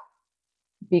back,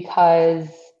 because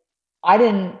I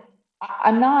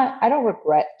don't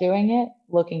regret doing it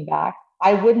looking back.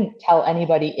 I wouldn't tell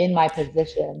anybody in my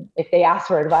position if they asked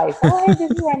for advice. Oh, hey, this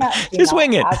is where I'm at. Just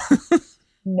wing it.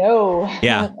 No.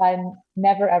 Yeah. I'm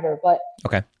never, ever. But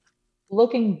okay.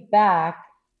 Looking back,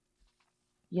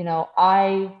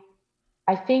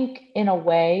 I think in a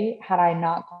way, had I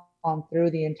not gone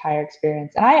through the entire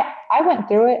experience, and I went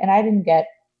through it, and I didn't get,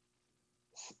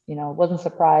 wasn't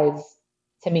surprised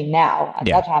to me now. At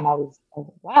that time, I was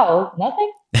wow,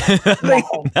 nothing.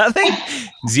 Nothing?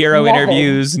 Zero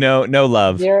interviews, no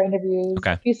love. Zero interviews.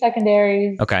 Okay. A few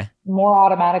secondaries. Okay. More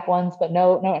automatic ones, but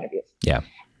no interviews. Yeah.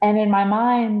 And in my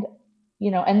mind,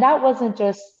 and that wasn't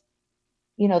just,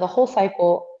 the whole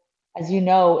cycle, as you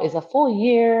know, is a full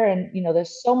year, and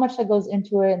there's so much that goes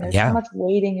into it, and there's so much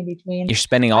waiting in between. You're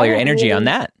spending all your energy on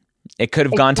that. It could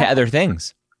have gone to other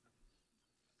things.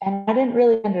 And I didn't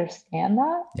really understand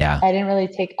that. Yeah. I didn't really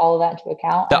take all of that into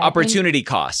account. The opportunity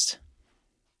cost.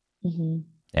 Mm-hmm.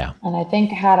 Yeah. And I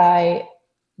think had I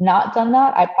not done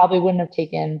that, I probably wouldn't have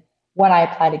taken, when I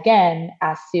applied again,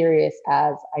 as serious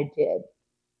as I did,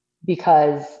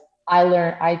 because I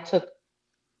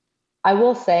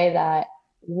will say that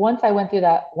once I went through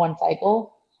that one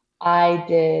cycle, I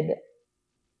did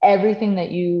everything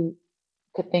that you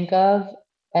could think of,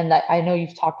 and that I know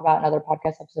you've talked about in other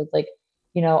podcast episodes. Like,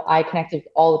 I connected with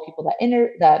all the people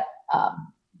that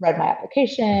read my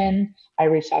application. I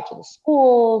reached out to the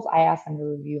schools. I asked them to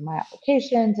review my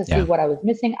application to see what I was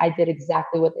missing. I did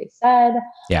exactly what they said.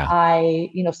 Yeah.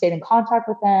 I, stayed in contact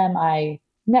with them. I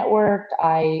networked.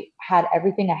 I had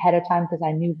everything ahead of time because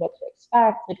I knew what to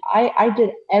expect. Like I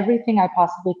did everything I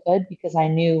possibly could, because I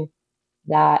knew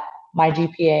that my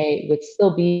GPA would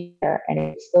still be there, and it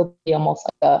would still be almost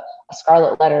like a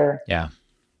scarlet letter. Yeah.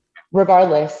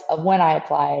 Regardless of when I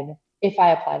applied. If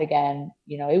I applied again,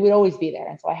 it would always be there.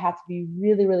 And so I had to be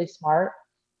really, really smart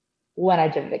when I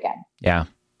did it again. Yeah.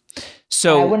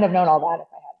 So and I wouldn't have known all that if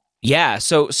I had. Yeah.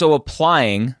 So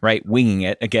applying, right, winging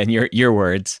it, again, your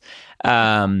words,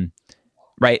 right,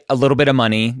 a little bit of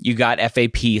money. You got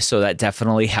FAP, so that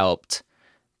definitely helped.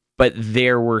 but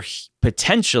there were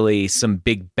potentially some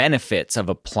big benefits of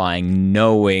applying,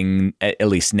 knowing at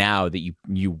least now that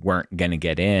you weren't going to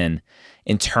get in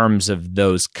terms of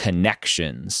those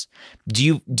connections.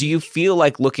 Do you feel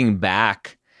like, looking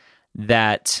back,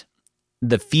 that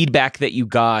the feedback that you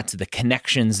got, the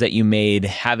connections that you made,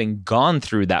 having gone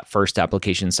through that first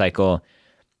application cycle,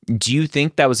 do you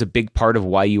think that was a big part of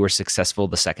why you were successful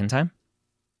the second time?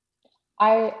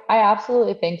 I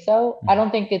absolutely think so. I don't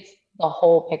think it's the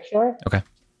whole picture. Okay.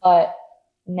 But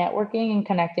networking and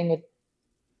connecting with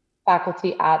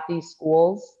faculty at these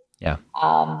schools, Yeah.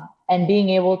 And being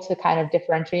able to kind of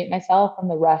differentiate myself from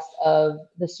the rest of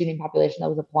the student population that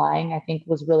was applying, I think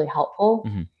was really helpful,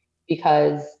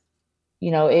 because,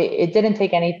 it didn't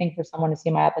take anything for someone to see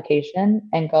my application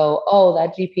and go, oh,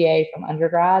 that GPA from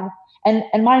undergrad.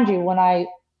 And mind you, when I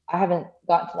haven't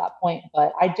gotten to that point,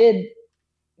 but I did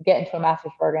get into a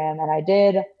master's program and I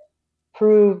did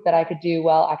prove that I could do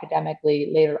well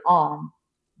academically later on,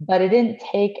 but it didn't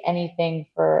take anything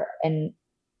for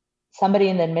somebody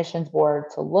in the admissions board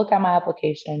to look at my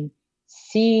application,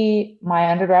 see my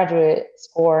undergraduate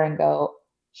score and go,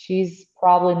 she's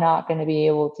probably not going to be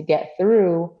able to get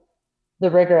through the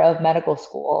rigor of medical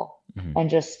school, and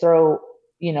just throw,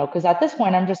 because at this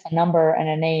point I'm just a number and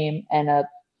a name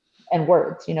and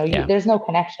words, there's no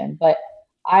connection. But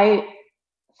I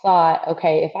thought,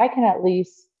 okay, if I can at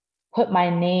least put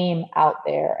my name out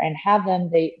there and have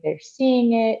them, they're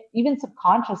seeing it, even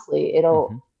subconsciously,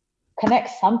 it'll connect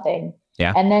something.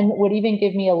 Yeah. And then would even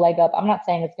give me a leg up. I'm not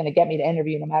saying it's going to get me to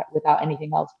interview no matter, without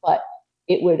anything else, but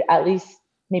it would at least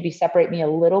maybe separate me a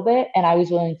little bit. And I was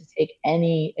willing to take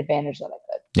any advantage that I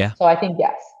could. Yeah. So I think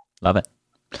yes. Love it.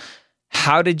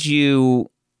 How did you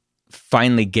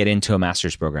finally get into a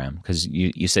master's program? Because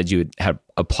you said you had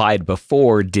applied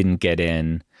before, didn't get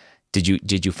in.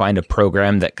 Did you find a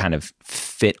program that kind of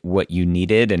fit what you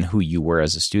needed and who you were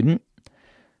as a student?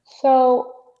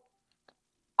 So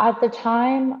at the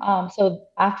time, so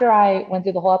after I went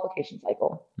through the whole application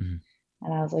cycle, and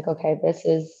I was like, okay, this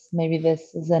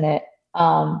isn't it.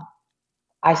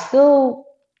 I still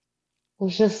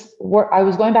was I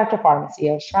was going back to pharmacy.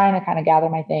 I was trying to kind of gather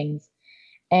my things.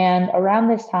 And around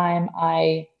this time,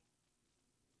 I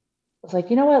was like,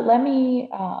 you know what, let me,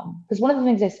 because one of the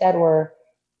things they said were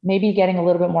maybe getting a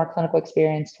little bit more clinical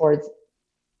experience towards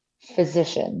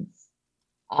physicians,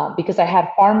 because I had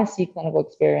pharmacy clinical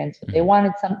experience. But they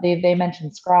wanted they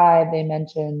mentioned scribe, they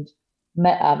mentioned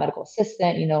medical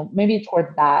assistant, maybe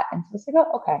towards that. And so I was like,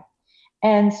 oh, okay.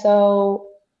 And so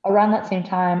around that same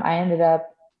time, I ended up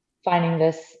finding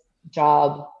this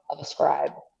job of a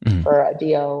scribe for a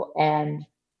DO. And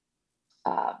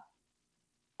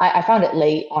I found it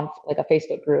late on like a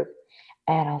Facebook group.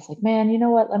 And I was like, man, you know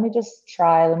what? Let me just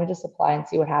apply and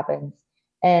see what happens.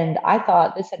 And I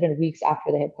thought this had been weeks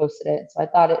after they had posted it. So I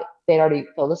thought they'd already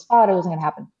filled the spot. It wasn't going to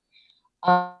happen.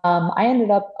 I ended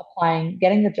up applying,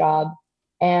 getting the job.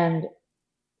 And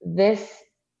this,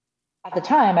 at the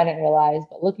time, I didn't realize,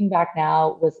 but looking back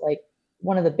now, was like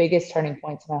one of the biggest turning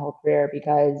points in my whole career,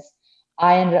 because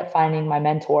I ended up finding my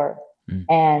mentor.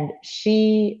 And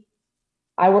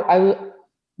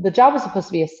the job was supposed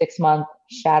to be a 6-month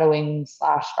shadowing /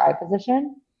 scribe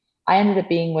position. I ended up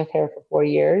being with her for 4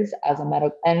 years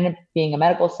ended up being a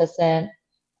medical assistant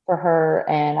for her.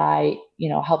 And I,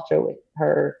 helped her with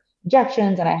her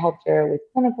injections, and I helped her with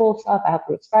clinical stuff. I helped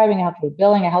her with scribing, I helped her with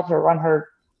billing, I helped her run her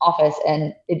office.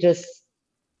 And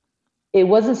it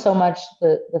wasn't so much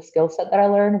the skill set that I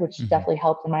learned, which definitely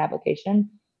helped in my application,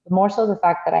 but more so the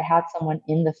fact that I had someone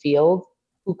in the field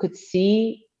who could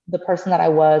see the person that I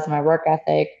was, my work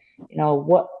ethic,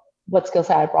 what skill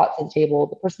set I brought to the table,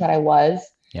 the person that I was.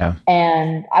 Yeah.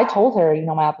 And I told her,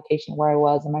 my application, where I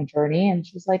was in my journey. And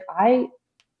she's like,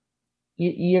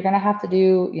 you're going to have to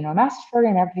do, a master's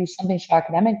program, you have to do something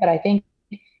academic, but I think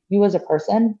you as a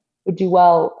person would do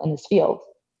well in this field.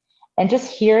 And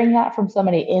just hearing that from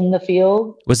somebody in the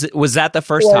field. Was that the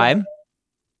first time?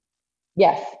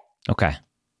 Yes. Okay.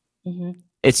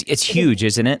 It's huge,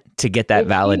 isn't it? To get that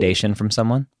validation huge. From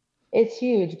someone. It's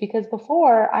huge, because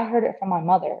before I heard it from my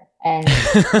mother, and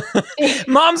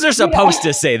moms are supposed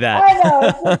to say that. I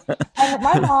know. And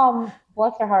my mom,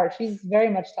 bless her heart, she's very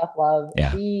much tough love.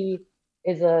 Yeah. She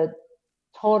is a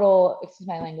total, excuse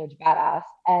my language, badass.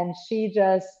 And she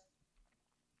just,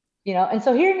 and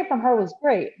so hearing it from her was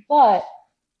great, but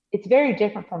it's very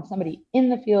different from somebody in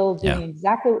the field doing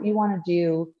exactly what you want to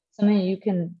do, something you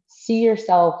can see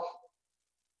yourself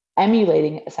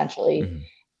emulating, essentially.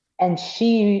 And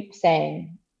she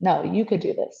saying, no, you could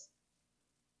do this.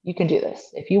 You can do this.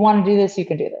 If you want to do this, you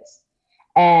can do this.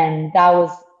 And that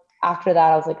was after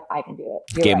that, I was like, I can do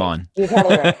it. You're Game right. on. You're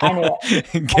totally right. I knew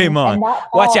it. Game on. And that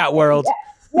Watch fall, out, world.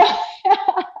 yeah.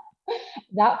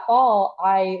 That fall,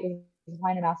 I was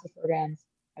applying to master's programs.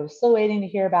 I was still waiting to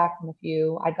hear back from a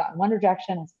few. I'd gotten one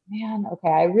rejection. I was like, man, okay,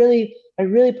 I really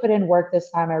put in work this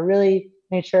time. I really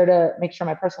made sure to make sure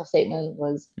my personal statement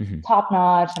was top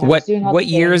notch. And I was doing all what the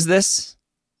year things. is this?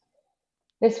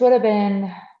 This would have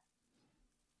been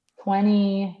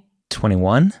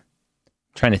 2021.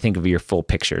 Trying to think of your full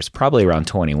pictures. Probably around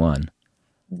 21.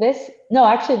 This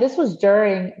was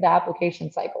during the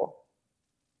application cycle.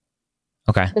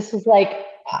 Okay. This was like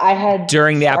I had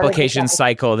during the application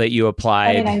cycle that you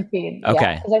applied. 2019.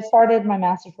 Okay. Because I started my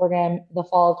master's program the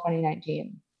fall of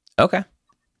 2019. Okay.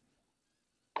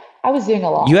 I was doing a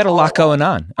lot. You had a lot going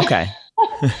on. Okay.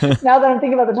 Now that I'm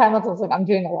thinking about the timelines, I was like, I'm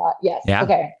doing a lot. Yes. Yeah.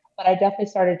 Okay. But I definitely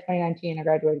started 2019. I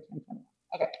graduated 2021.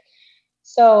 Okay.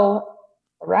 So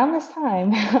around this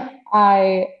time,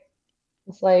 I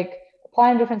was like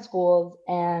applying to different schools,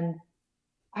 and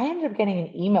I ended up getting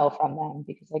an email from them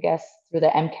because I guess through the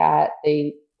MCAT,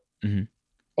 they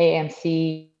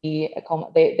AMC,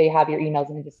 they have your emails,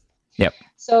 and they just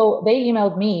So they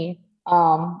emailed me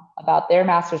about their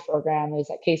master's program. It was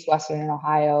at Case Western in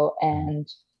Ohio, and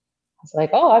I was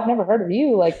like, "Oh, I've never heard of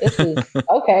you. Like, this is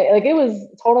okay." Like, it was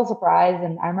a total surprise,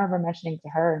 and I remember mentioning to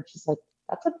her, and she's like,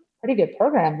 "That's a pretty good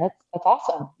program. That's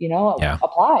awesome.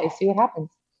 Apply, see what happens."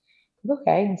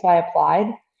 Okay, and so I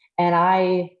applied, and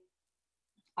I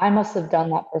must have done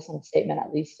that personal statement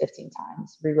at least 15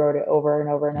 times, rewrote it over and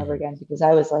over and over again, because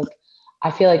I was like, I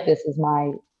feel like this is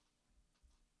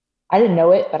I didn't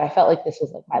know it, but I felt like this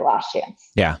was like my last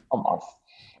chance. Yeah. Almost.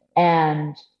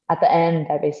 And at the end,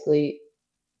 I basically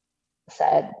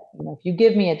said, if you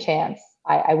give me a chance,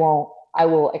 I will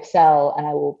excel, and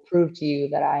I will prove to you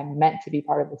that I'm meant to be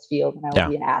part of this field, and I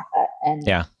will be an asset.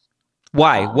 And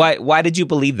why? Why did you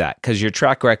believe that? Because your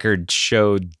track record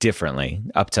showed differently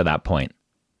up to that point.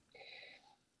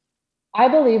 I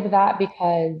believe that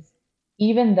because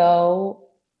even though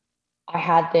I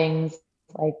had things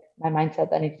like my mindset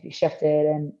that needed to be shifted,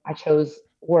 and I chose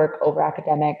work over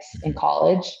academics in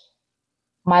college,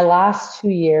 my last 2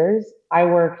 years, I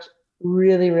worked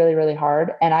really, really, really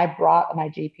hard, and I brought my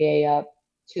GPA up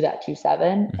to that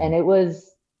 2.7, and it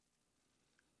was,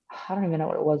 I don't even know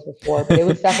what it was before, but it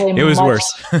was definitely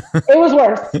worse. It was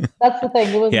worse. That's the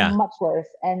thing. It was much worse.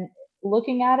 And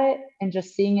looking at it and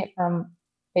just seeing it from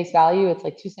face value, it's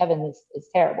like 2.7 is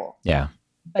terrible. Yeah.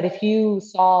 But if you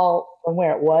saw from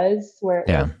where it was to where it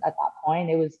was at that point,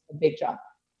 it was a big jump.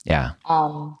 Yeah.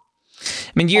 I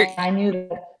mean, I knew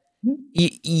that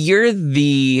you're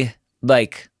the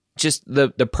just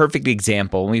the perfect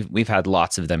example. We've had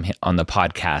lots of them on the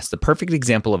podcast. The perfect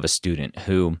example of a student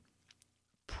who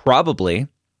probably,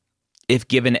 if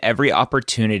given every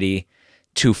opportunity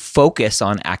to focus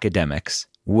on academics,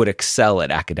 would excel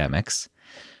at academics.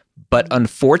 But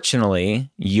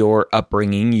unfortunately, your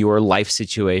upbringing, your life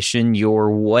situation, your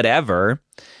whatever,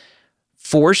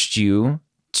 forced you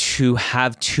to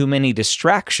have too many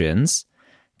distractions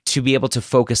to be able to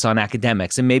focus on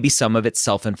academics. And maybe some of it's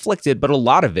self-inflicted, but a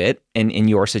lot of it, in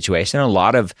your situation, a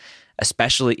lot of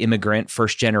especially immigrant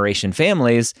first-generation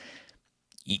families,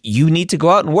 you need to go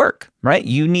out and work, right?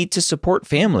 You need to support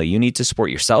family. You need to support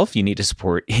yourself. You need to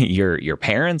support your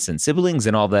parents and siblings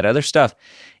and all that other stuff.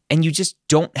 And you just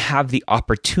don't have the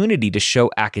opportunity to show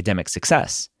academic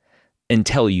success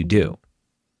until you do.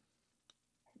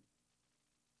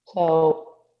 So,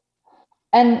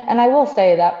 and I will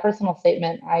say that personal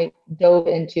statement, I dove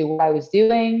into what I was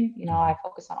doing. I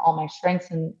focused on all my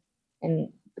strengths in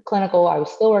the clinical. I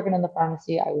was still working in the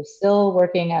pharmacy. I was still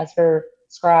working as her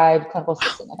scribe, clinical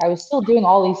assistant. Like, I was still doing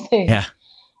all these things. Yeah.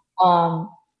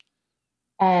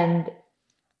 And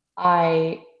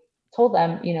I told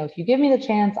them, if you give me the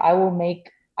chance,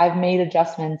 I've made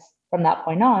adjustments from that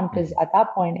point on, because at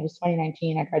that point it was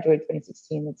 2019. I graduated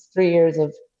 2016. It's 3 years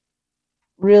of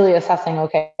really assessing,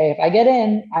 okay, if I get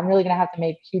in, I'm really going to have to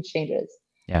make huge changes.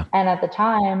 Yeah. And at the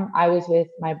time I was with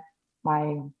my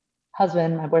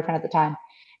husband, my boyfriend at the time.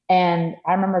 And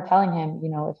I remember telling him,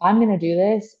 if I'm going to do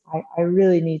this, I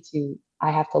really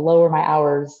I have to lower my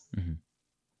hours,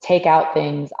 take out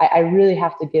things. I really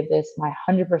have to give this my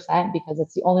 100%, because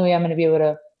it's the only way I'm going to be able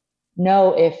to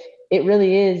know if it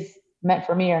really is meant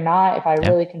for me or not, if I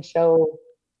really can show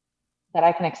that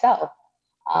I can excel.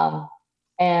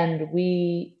 And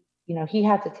he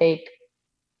had to take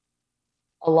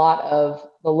a lot of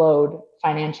the load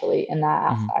financially in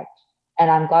that aspect. And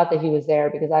I'm glad that he was there,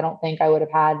 because I don't think I would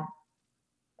have had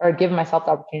or given myself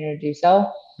the opportunity to do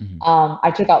so.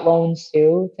 I took out loans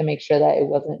too, to make sure that it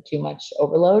wasn't too much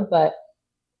overload, but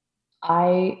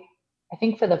I I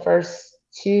think for the first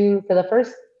two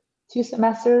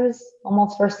semesters,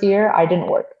 almost first year, I didn't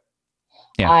work.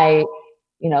 Yeah.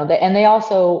 And they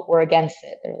also were against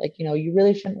it. They're like, you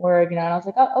really shouldn't work, and I was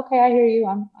like, oh, okay, I hear you.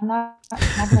 I'm not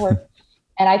gonna work.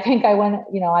 And I think I went,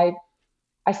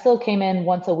 I still came in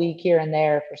once a week here and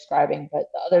there for scribing, but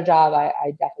the other job,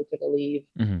 I definitely took a leave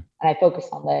and I focused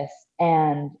on this.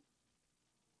 And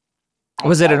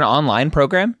was it an online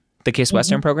program, the Case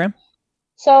Western program?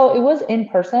 So it was in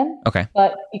person. Okay.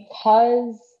 But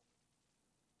because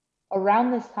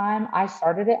around this time I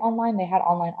started it online, they had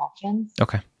online options.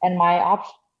 Okay. And my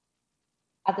option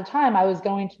at the time, I was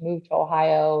going to move to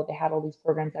Ohio. They had all these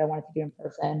programs that I wanted to do in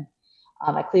person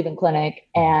at Cleveland Clinic.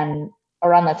 And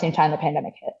around that same time, the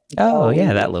pandemic hit.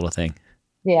 That little thing.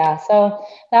 Yeah. So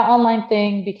that online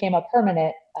thing became a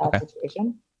permanent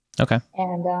situation. Okay.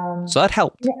 And so that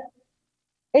helped. Yeah,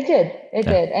 it did. It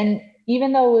did. And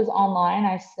even though it was online,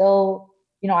 I still,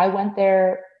 I went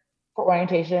there for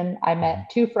orientation. I met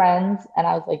two friends and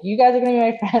I was like, you guys are going to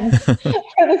be my friends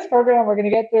for this program. We're going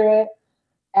to get through it.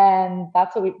 And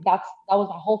that was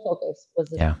my whole focus, was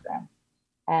this program.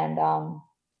 And,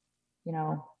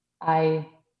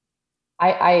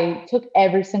 I took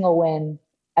every single win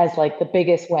as like the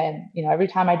biggest win. Every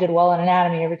time I did well in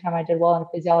anatomy, every time I did well in a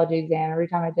physiology exam, every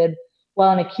time I did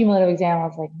well in a cumulative exam, I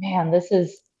was like, man,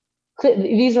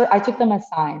 I took them as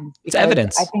signs. It's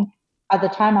evidence. I think at the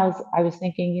time I was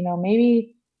thinking,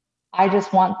 maybe I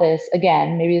just want this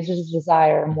again. Maybe it's just a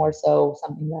desire, more so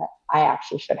something that I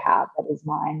actually should have that is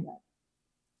mine.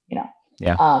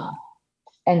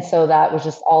 And so that was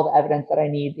just all the evidence that I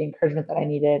need, the encouragement that I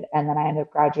needed. And then I ended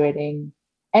up graduating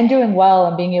and doing well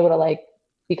and being able to like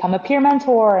become a peer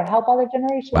mentor and help other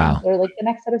generations or like the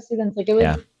next set of students. Like it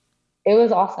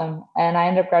was awesome. And I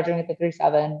ended up graduating with a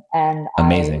 3.7 and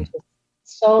amazing.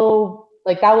 So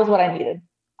like, that was what I needed.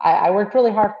 I worked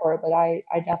really hard for it, but I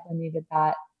definitely needed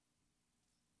that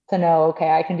to know, okay,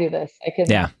 I can do this. I can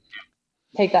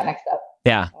take that next step.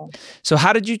 Yeah. So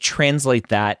how did you translate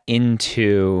that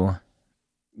into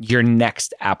your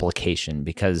next application?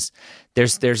 Because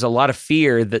there's a lot of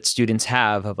fear that students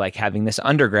have of like having this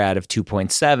undergrad of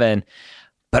 2.7,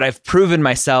 but I've proven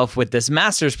myself with this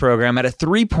master's program at a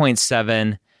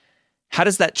 3.7. How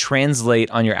does that translate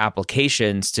on your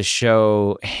applications to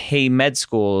show, hey, med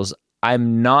schools,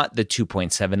 I'm not the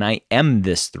 2.7, I am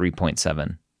this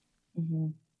 3.7?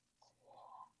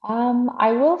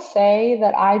 I will say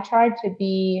that I tried to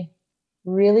be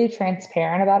really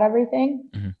transparent about everything.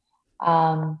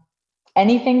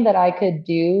 Anything that I could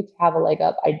do to have a leg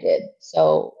up, I did.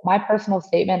 So my personal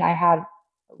statement I had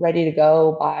ready to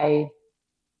go by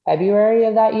February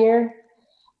of that year.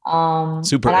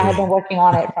 Super and early. I had been working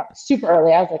on it from super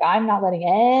early. I was like, I'm not letting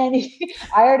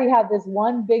I already have this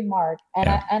one big mark. And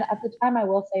and at the time, I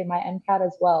will say my MCAT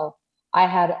as well, I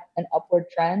had an upward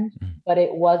trend, but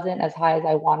it wasn't as high as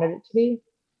I wanted it to be.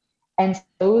 And so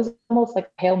it was almost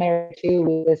like a Hail Mary too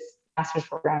with this master's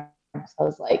program. So I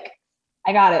was like,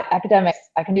 I got it. Academics,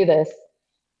 I can do this.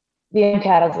 The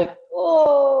MCAT, I was like,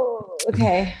 oh,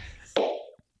 okay.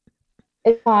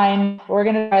 It's fine. We're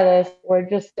going to try this. We're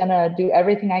just going to do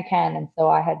everything I can. And so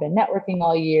I had been networking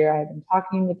all year. I had been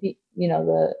talking to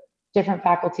the different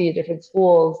faculty at different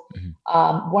schools.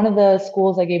 One of the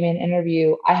schools that gave me an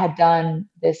interview, I had done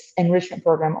this enrichment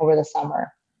program over the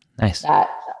summer. Nice. That,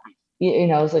 it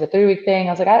was like a 3-week thing.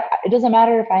 I was like, it doesn't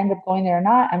matter if I end up going there or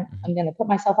not. I'm going to put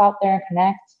myself out there and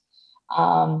connect.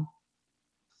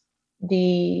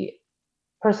 The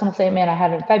personal statement I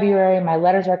had in February, my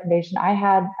letters of recommendation, I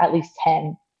had at least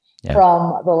 10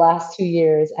 from the last 2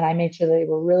 years. And I made sure they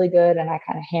were really good. And I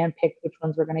kind of handpicked which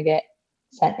ones were going to get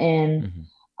sent in.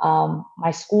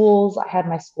 My schools, I had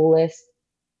my school list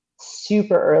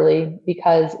super early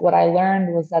because what I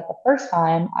learned was that the first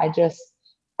time I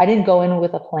didn't go in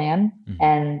with a plan,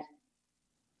 and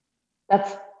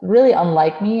that's really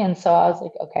unlike me. And so I was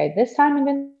like, okay, this time I'm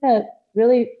going to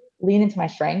really lean into my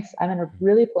strengths. I'm going to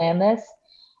really plan this.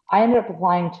 I ended up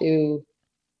applying to,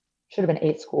 should have been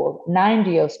 8 schools, 9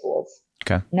 DO schools,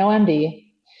 no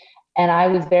MD. And I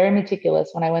was very meticulous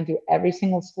when I went through every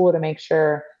single school to make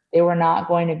sure they were not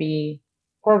going to be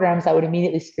programs that would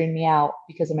immediately screen me out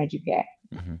because of my GPA.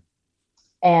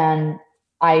 And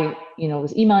I,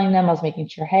 was emailing them. I was making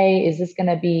sure, hey, is this going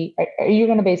to be, are you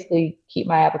going to basically keep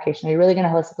my application? Are you really going to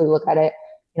holistically look at it?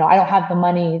 I don't have the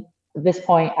money at this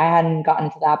point. I hadn't gotten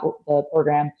to the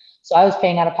program. So I was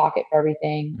paying out of pocket for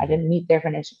everything. I didn't meet their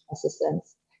financial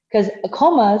assistance because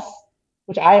ACOMAS,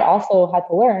 which I also had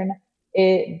to learn,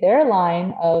 their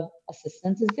line of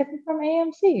assistance is different from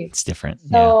AMC. It's different.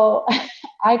 So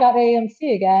I got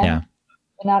AMC again,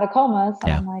 but not ACOMAS.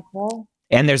 And I'm like, well,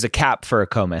 And there's a cap for a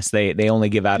COMIS. They only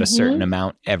give out a certain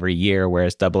amount every year,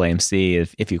 whereas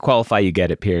AAMC, if you qualify, you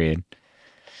get it, period.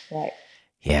 Right.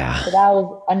 Yeah. So that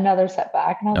was another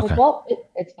setback. And I was Okay. like, well,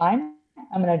 it's fine.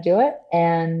 I'm going to do it.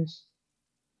 And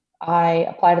I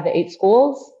applied to the 8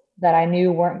 schools that I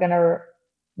knew weren't going to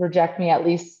reject me, at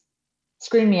least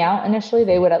screen me out initially.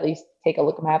 They would at least take a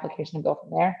look at my application and go from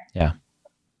there. Yeah.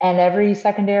 And every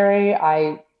secondary,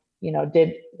 I,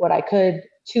 did what I could.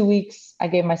 2 weeks, I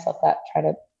gave myself that, try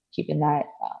to keep in that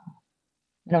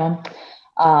minimum.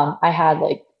 I had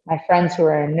like my friends who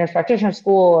were in nurse practitioner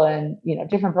school and,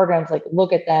 different programs, like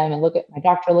look at them and look at my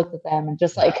doctor, looked at them, and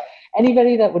just like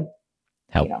anybody that would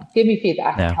help, give me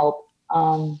feedback and help.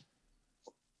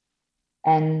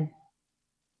 And,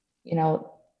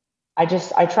 I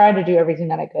tried to do everything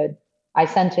that I could. I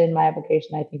sent in my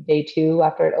application, I think day 2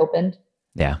 after it opened.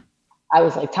 Yeah. I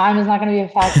was like, time is not going to be a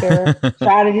factor.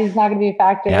 Strategy is not going to be a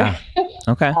factor. Yeah.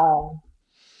 Okay.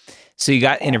 So you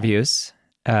got interviews,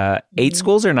 8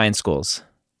 schools or 9 schools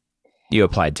you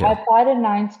applied to? I applied to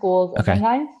 9 schools. Okay. And the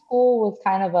 9th school was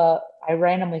kind of I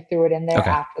randomly threw it in there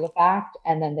after the fact.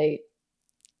 And then they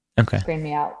screened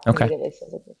me out immediately.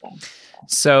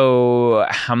 So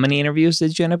how many interviews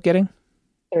did you end up getting?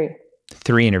 3.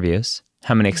 3 interviews.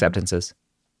 How many acceptances?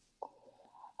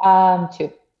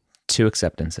 2. 2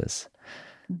 acceptances.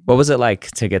 What was it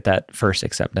like to get that first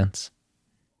acceptance?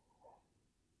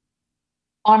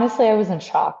 Honestly, I was in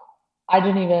shock. I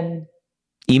didn't even...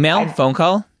 Email? Phone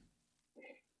call?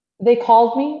 They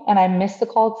called me and I missed the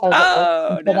call. So I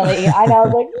was I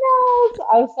was like, no. So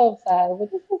I was so upset. I was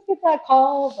like, let's get that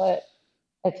call, but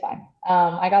it's fine.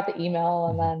 I got the email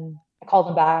and then I called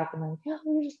them back and they're like, yeah,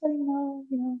 we were just letting you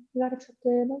know, you got accepted.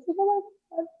 And I was like, oh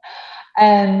my God.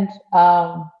 And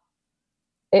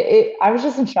I was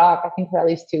just in shock, I think, for at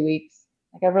least 2 weeks.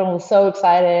 Like everyone was so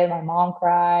excited. My mom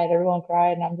cried, everyone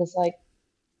cried. And I'm just like,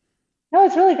 no,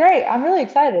 it's really great. I'm really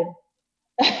excited.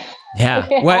 Yeah.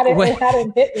 It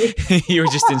hadn't hit me. You were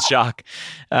just in shock.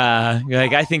 You're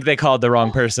like, I think they called the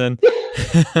wrong person.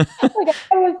 Like,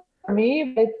 it was for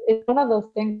me, but it's one of those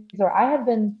things where I had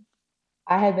been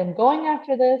going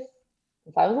after this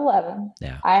since I was 11.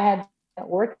 Yeah. I had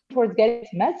worked towards getting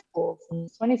to med school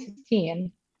since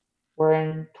 2016. We're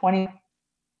in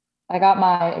I got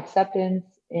my acceptance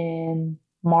in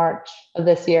March of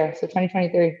this year, so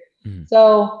 2023. Mm-hmm.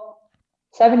 So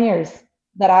 7 years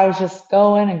that I was just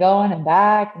going and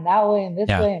back and that way and this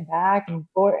way and back and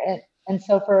forth. And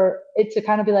so for it to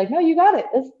kind of be like, no, you got it.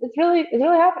 It's really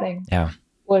happening. Yeah.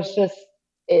 Was just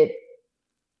it.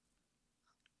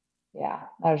 Yeah.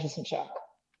 I was just in shock.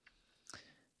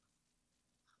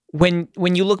 When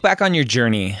you look back on your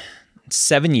journey,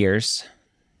 7 years,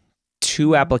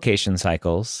 2 application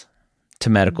cycles to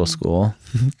medical school,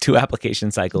 2 application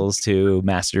cycles to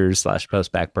master's /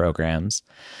 post-bac programs,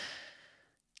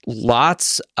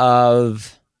 lots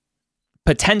of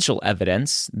potential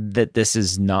evidence that this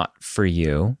is not for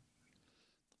you.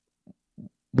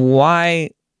 Why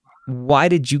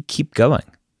did you keep going?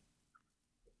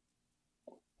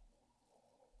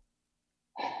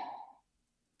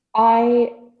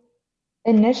 I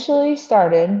initially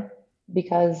started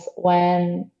because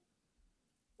when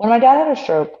my dad had a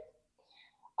stroke,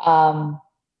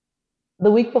 the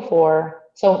week before,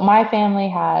 so my family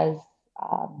has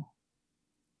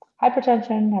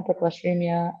hypertension,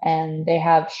 hypercholesteremia, and they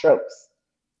have strokes.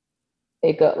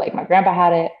 They go, like, my grandpa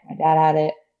had it, my dad had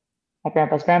it, my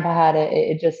grandpa's grandpa had it.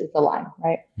 It's a line,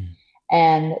 right? Mm.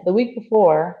 And the week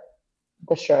before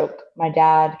the stroke, my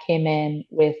dad came in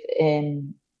with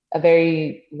a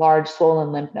very large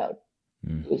swollen lymph node.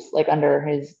 Mm. It was like under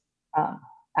his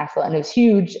axilla, and it was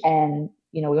huge. And,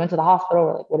 we went to the hospital.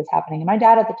 We're like, what is happening? And my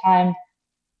dad at the time,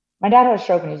 had a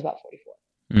stroke when he was about 44.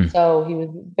 Mm. So he was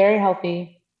very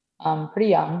healthy, pretty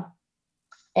young.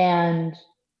 And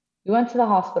we went to the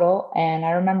hospital, and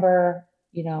I remember,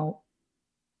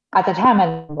 at the time I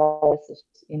didn't know this,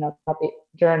 about the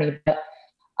journey, but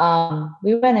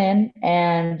we went in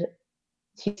and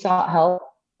he sought help.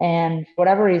 And for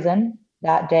whatever reason,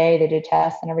 that day they did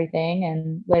tests and everything.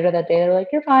 And later that day, they're like,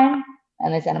 you're fine.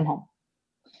 And they sent him home.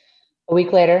 A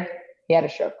week later, he had a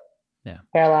stroke. Yeah.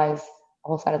 Paralyzed the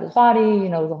whole side of his body, it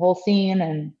was a whole scene.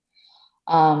 And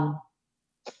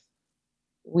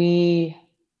we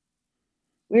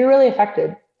were really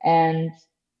affected. And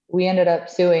we ended up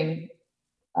suing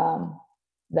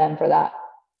them for that.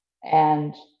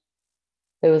 And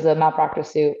it was a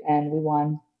malpractice suit, and we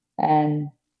won. And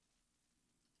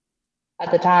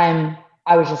at the time,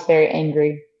 I was just very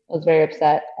angry. I was very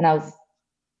upset, and I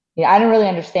didn't really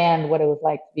understand what it was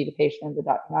like to be the patient and the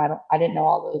doctor. I didn't know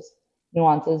all those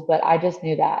nuances, but I just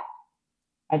knew that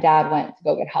my dad went to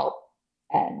go get help,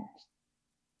 and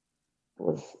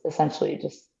was essentially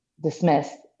just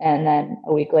dismissed. And then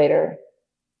a week later,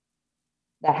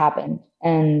 that happened.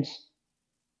 And,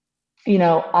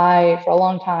 I, for a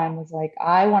long time, was like,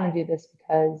 I want to do this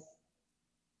because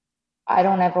I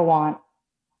don't ever want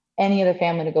any other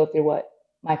family to go through what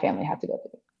my family had to go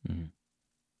through. Mm-hmm.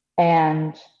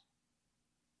 And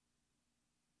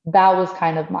that was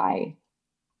kind of my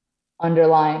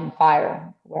underlying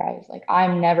fire, where I was like,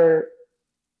 I'm never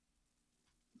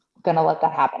going to let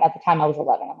that happen. At the time I was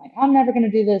 11. I'm like, I'm never going to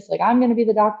do this. Like, I'm going to be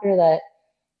the doctor that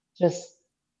just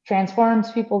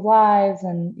transforms people's lives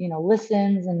and,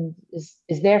 listens and is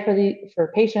there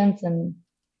for patients and,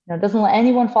 doesn't let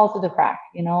anyone fall through the crack.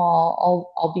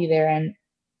 I'll be there. And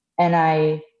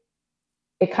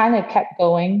it kind of kept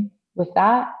going with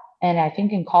that. And I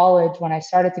think in college, when I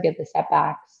started to get the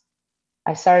setbacks,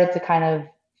 I started to kind of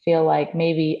feel like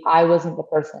maybe I wasn't the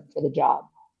person for the job.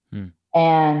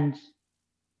 And,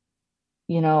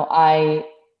 when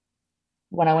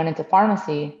I went into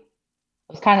pharmacy,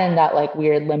 I was kind of in that like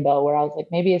weird limbo where I was like,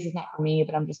 maybe this is not for me,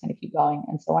 but I'm just going to keep going.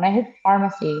 And so when I hit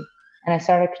pharmacy and I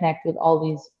started to connect with all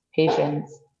these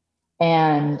patients,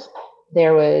 and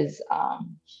there was,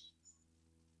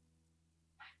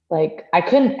 like, I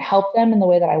couldn't help them in the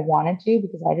way that I wanted to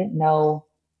because I didn't know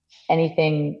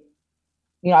anything.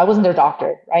 I wasn't their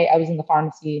doctor, right? I was in the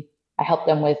pharmacy. I helped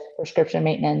them with prescription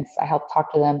maintenance. I helped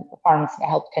talk to them at the pharmacy. I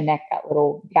helped connect that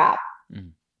little gap.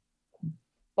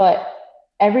 But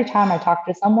every time I talked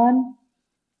to someone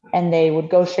and they would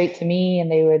go straight to me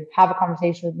and they would have a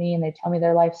conversation with me and they tell me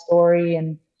their life story.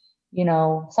 And,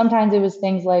 sometimes it was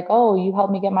things like, oh, you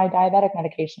helped me get my diabetic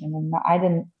medication. And I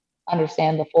didn't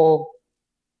understand the full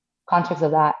context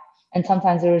of that. And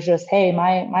sometimes it was just, hey,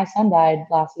 my son died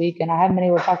last week and I haven't been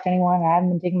able to talk to anyone. I haven't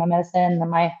been taking my medicine and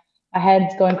my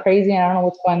head's going crazy and I don't know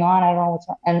what's going on. I don't know what's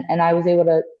wrong. And I was able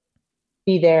to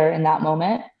be there in that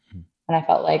moment. And I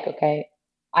felt like, okay,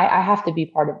 I have to be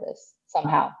part of this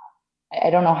somehow. I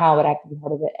don't know how, but I have to be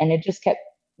part of it. And it just kept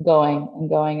going and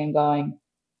going and going.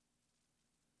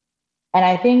 And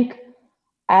I think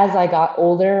as I got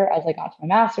older, as I got to my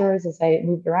master's, as I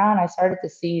moved around, I started to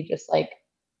see just like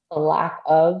the lack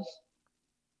of,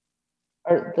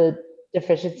 or the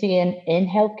deficiency in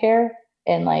healthcare,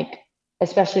 and like,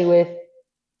 especially with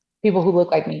people who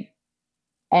look like me.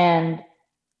 And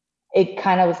it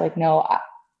kind of was like, no,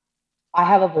 I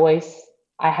have a voice.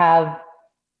 I have,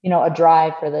 a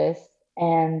drive for this,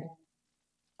 and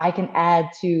I can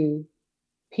add to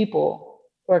people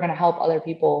who are going to help other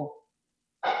people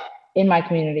in my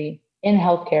community, in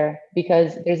healthcare,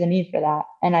 because there's a need for that.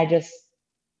 And I just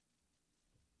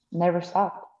never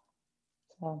stopped.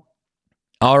 So.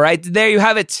 All right, there you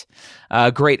have it.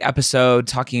 A great episode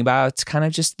talking about kind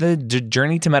of just the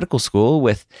journey to medical school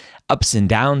with ups and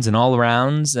downs and all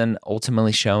arounds, and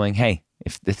ultimately showing, hey,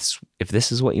 if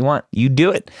this is what you want, you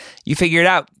do it. You figure it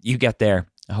out. You get there.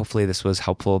 Hopefully this was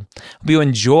helpful. Hope you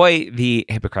enjoy the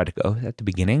Hippocratic Oath at the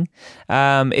beginning.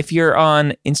 If you're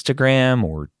on Instagram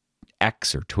or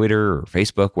X or Twitter or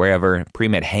Facebook, wherever,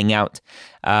 Pre-Med Hangout,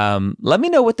 let me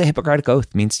know what the Hippocratic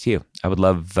Oath means to you. I would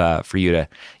love for you to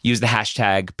use the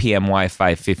hashtag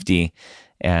PMY550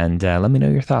 and let me know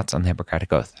your thoughts on the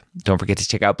Hippocratic Oath. Don't forget to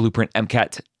check out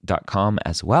blueprintmcat.com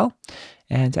as well.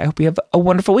 And I hope you have a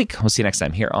wonderful week. We'll see you next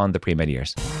time here on the Pre-Med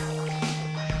Years.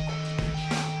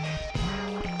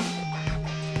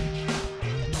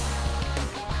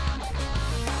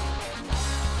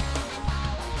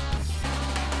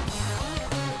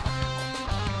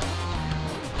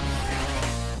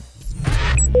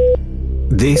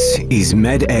 This is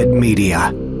MedEd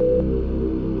Media.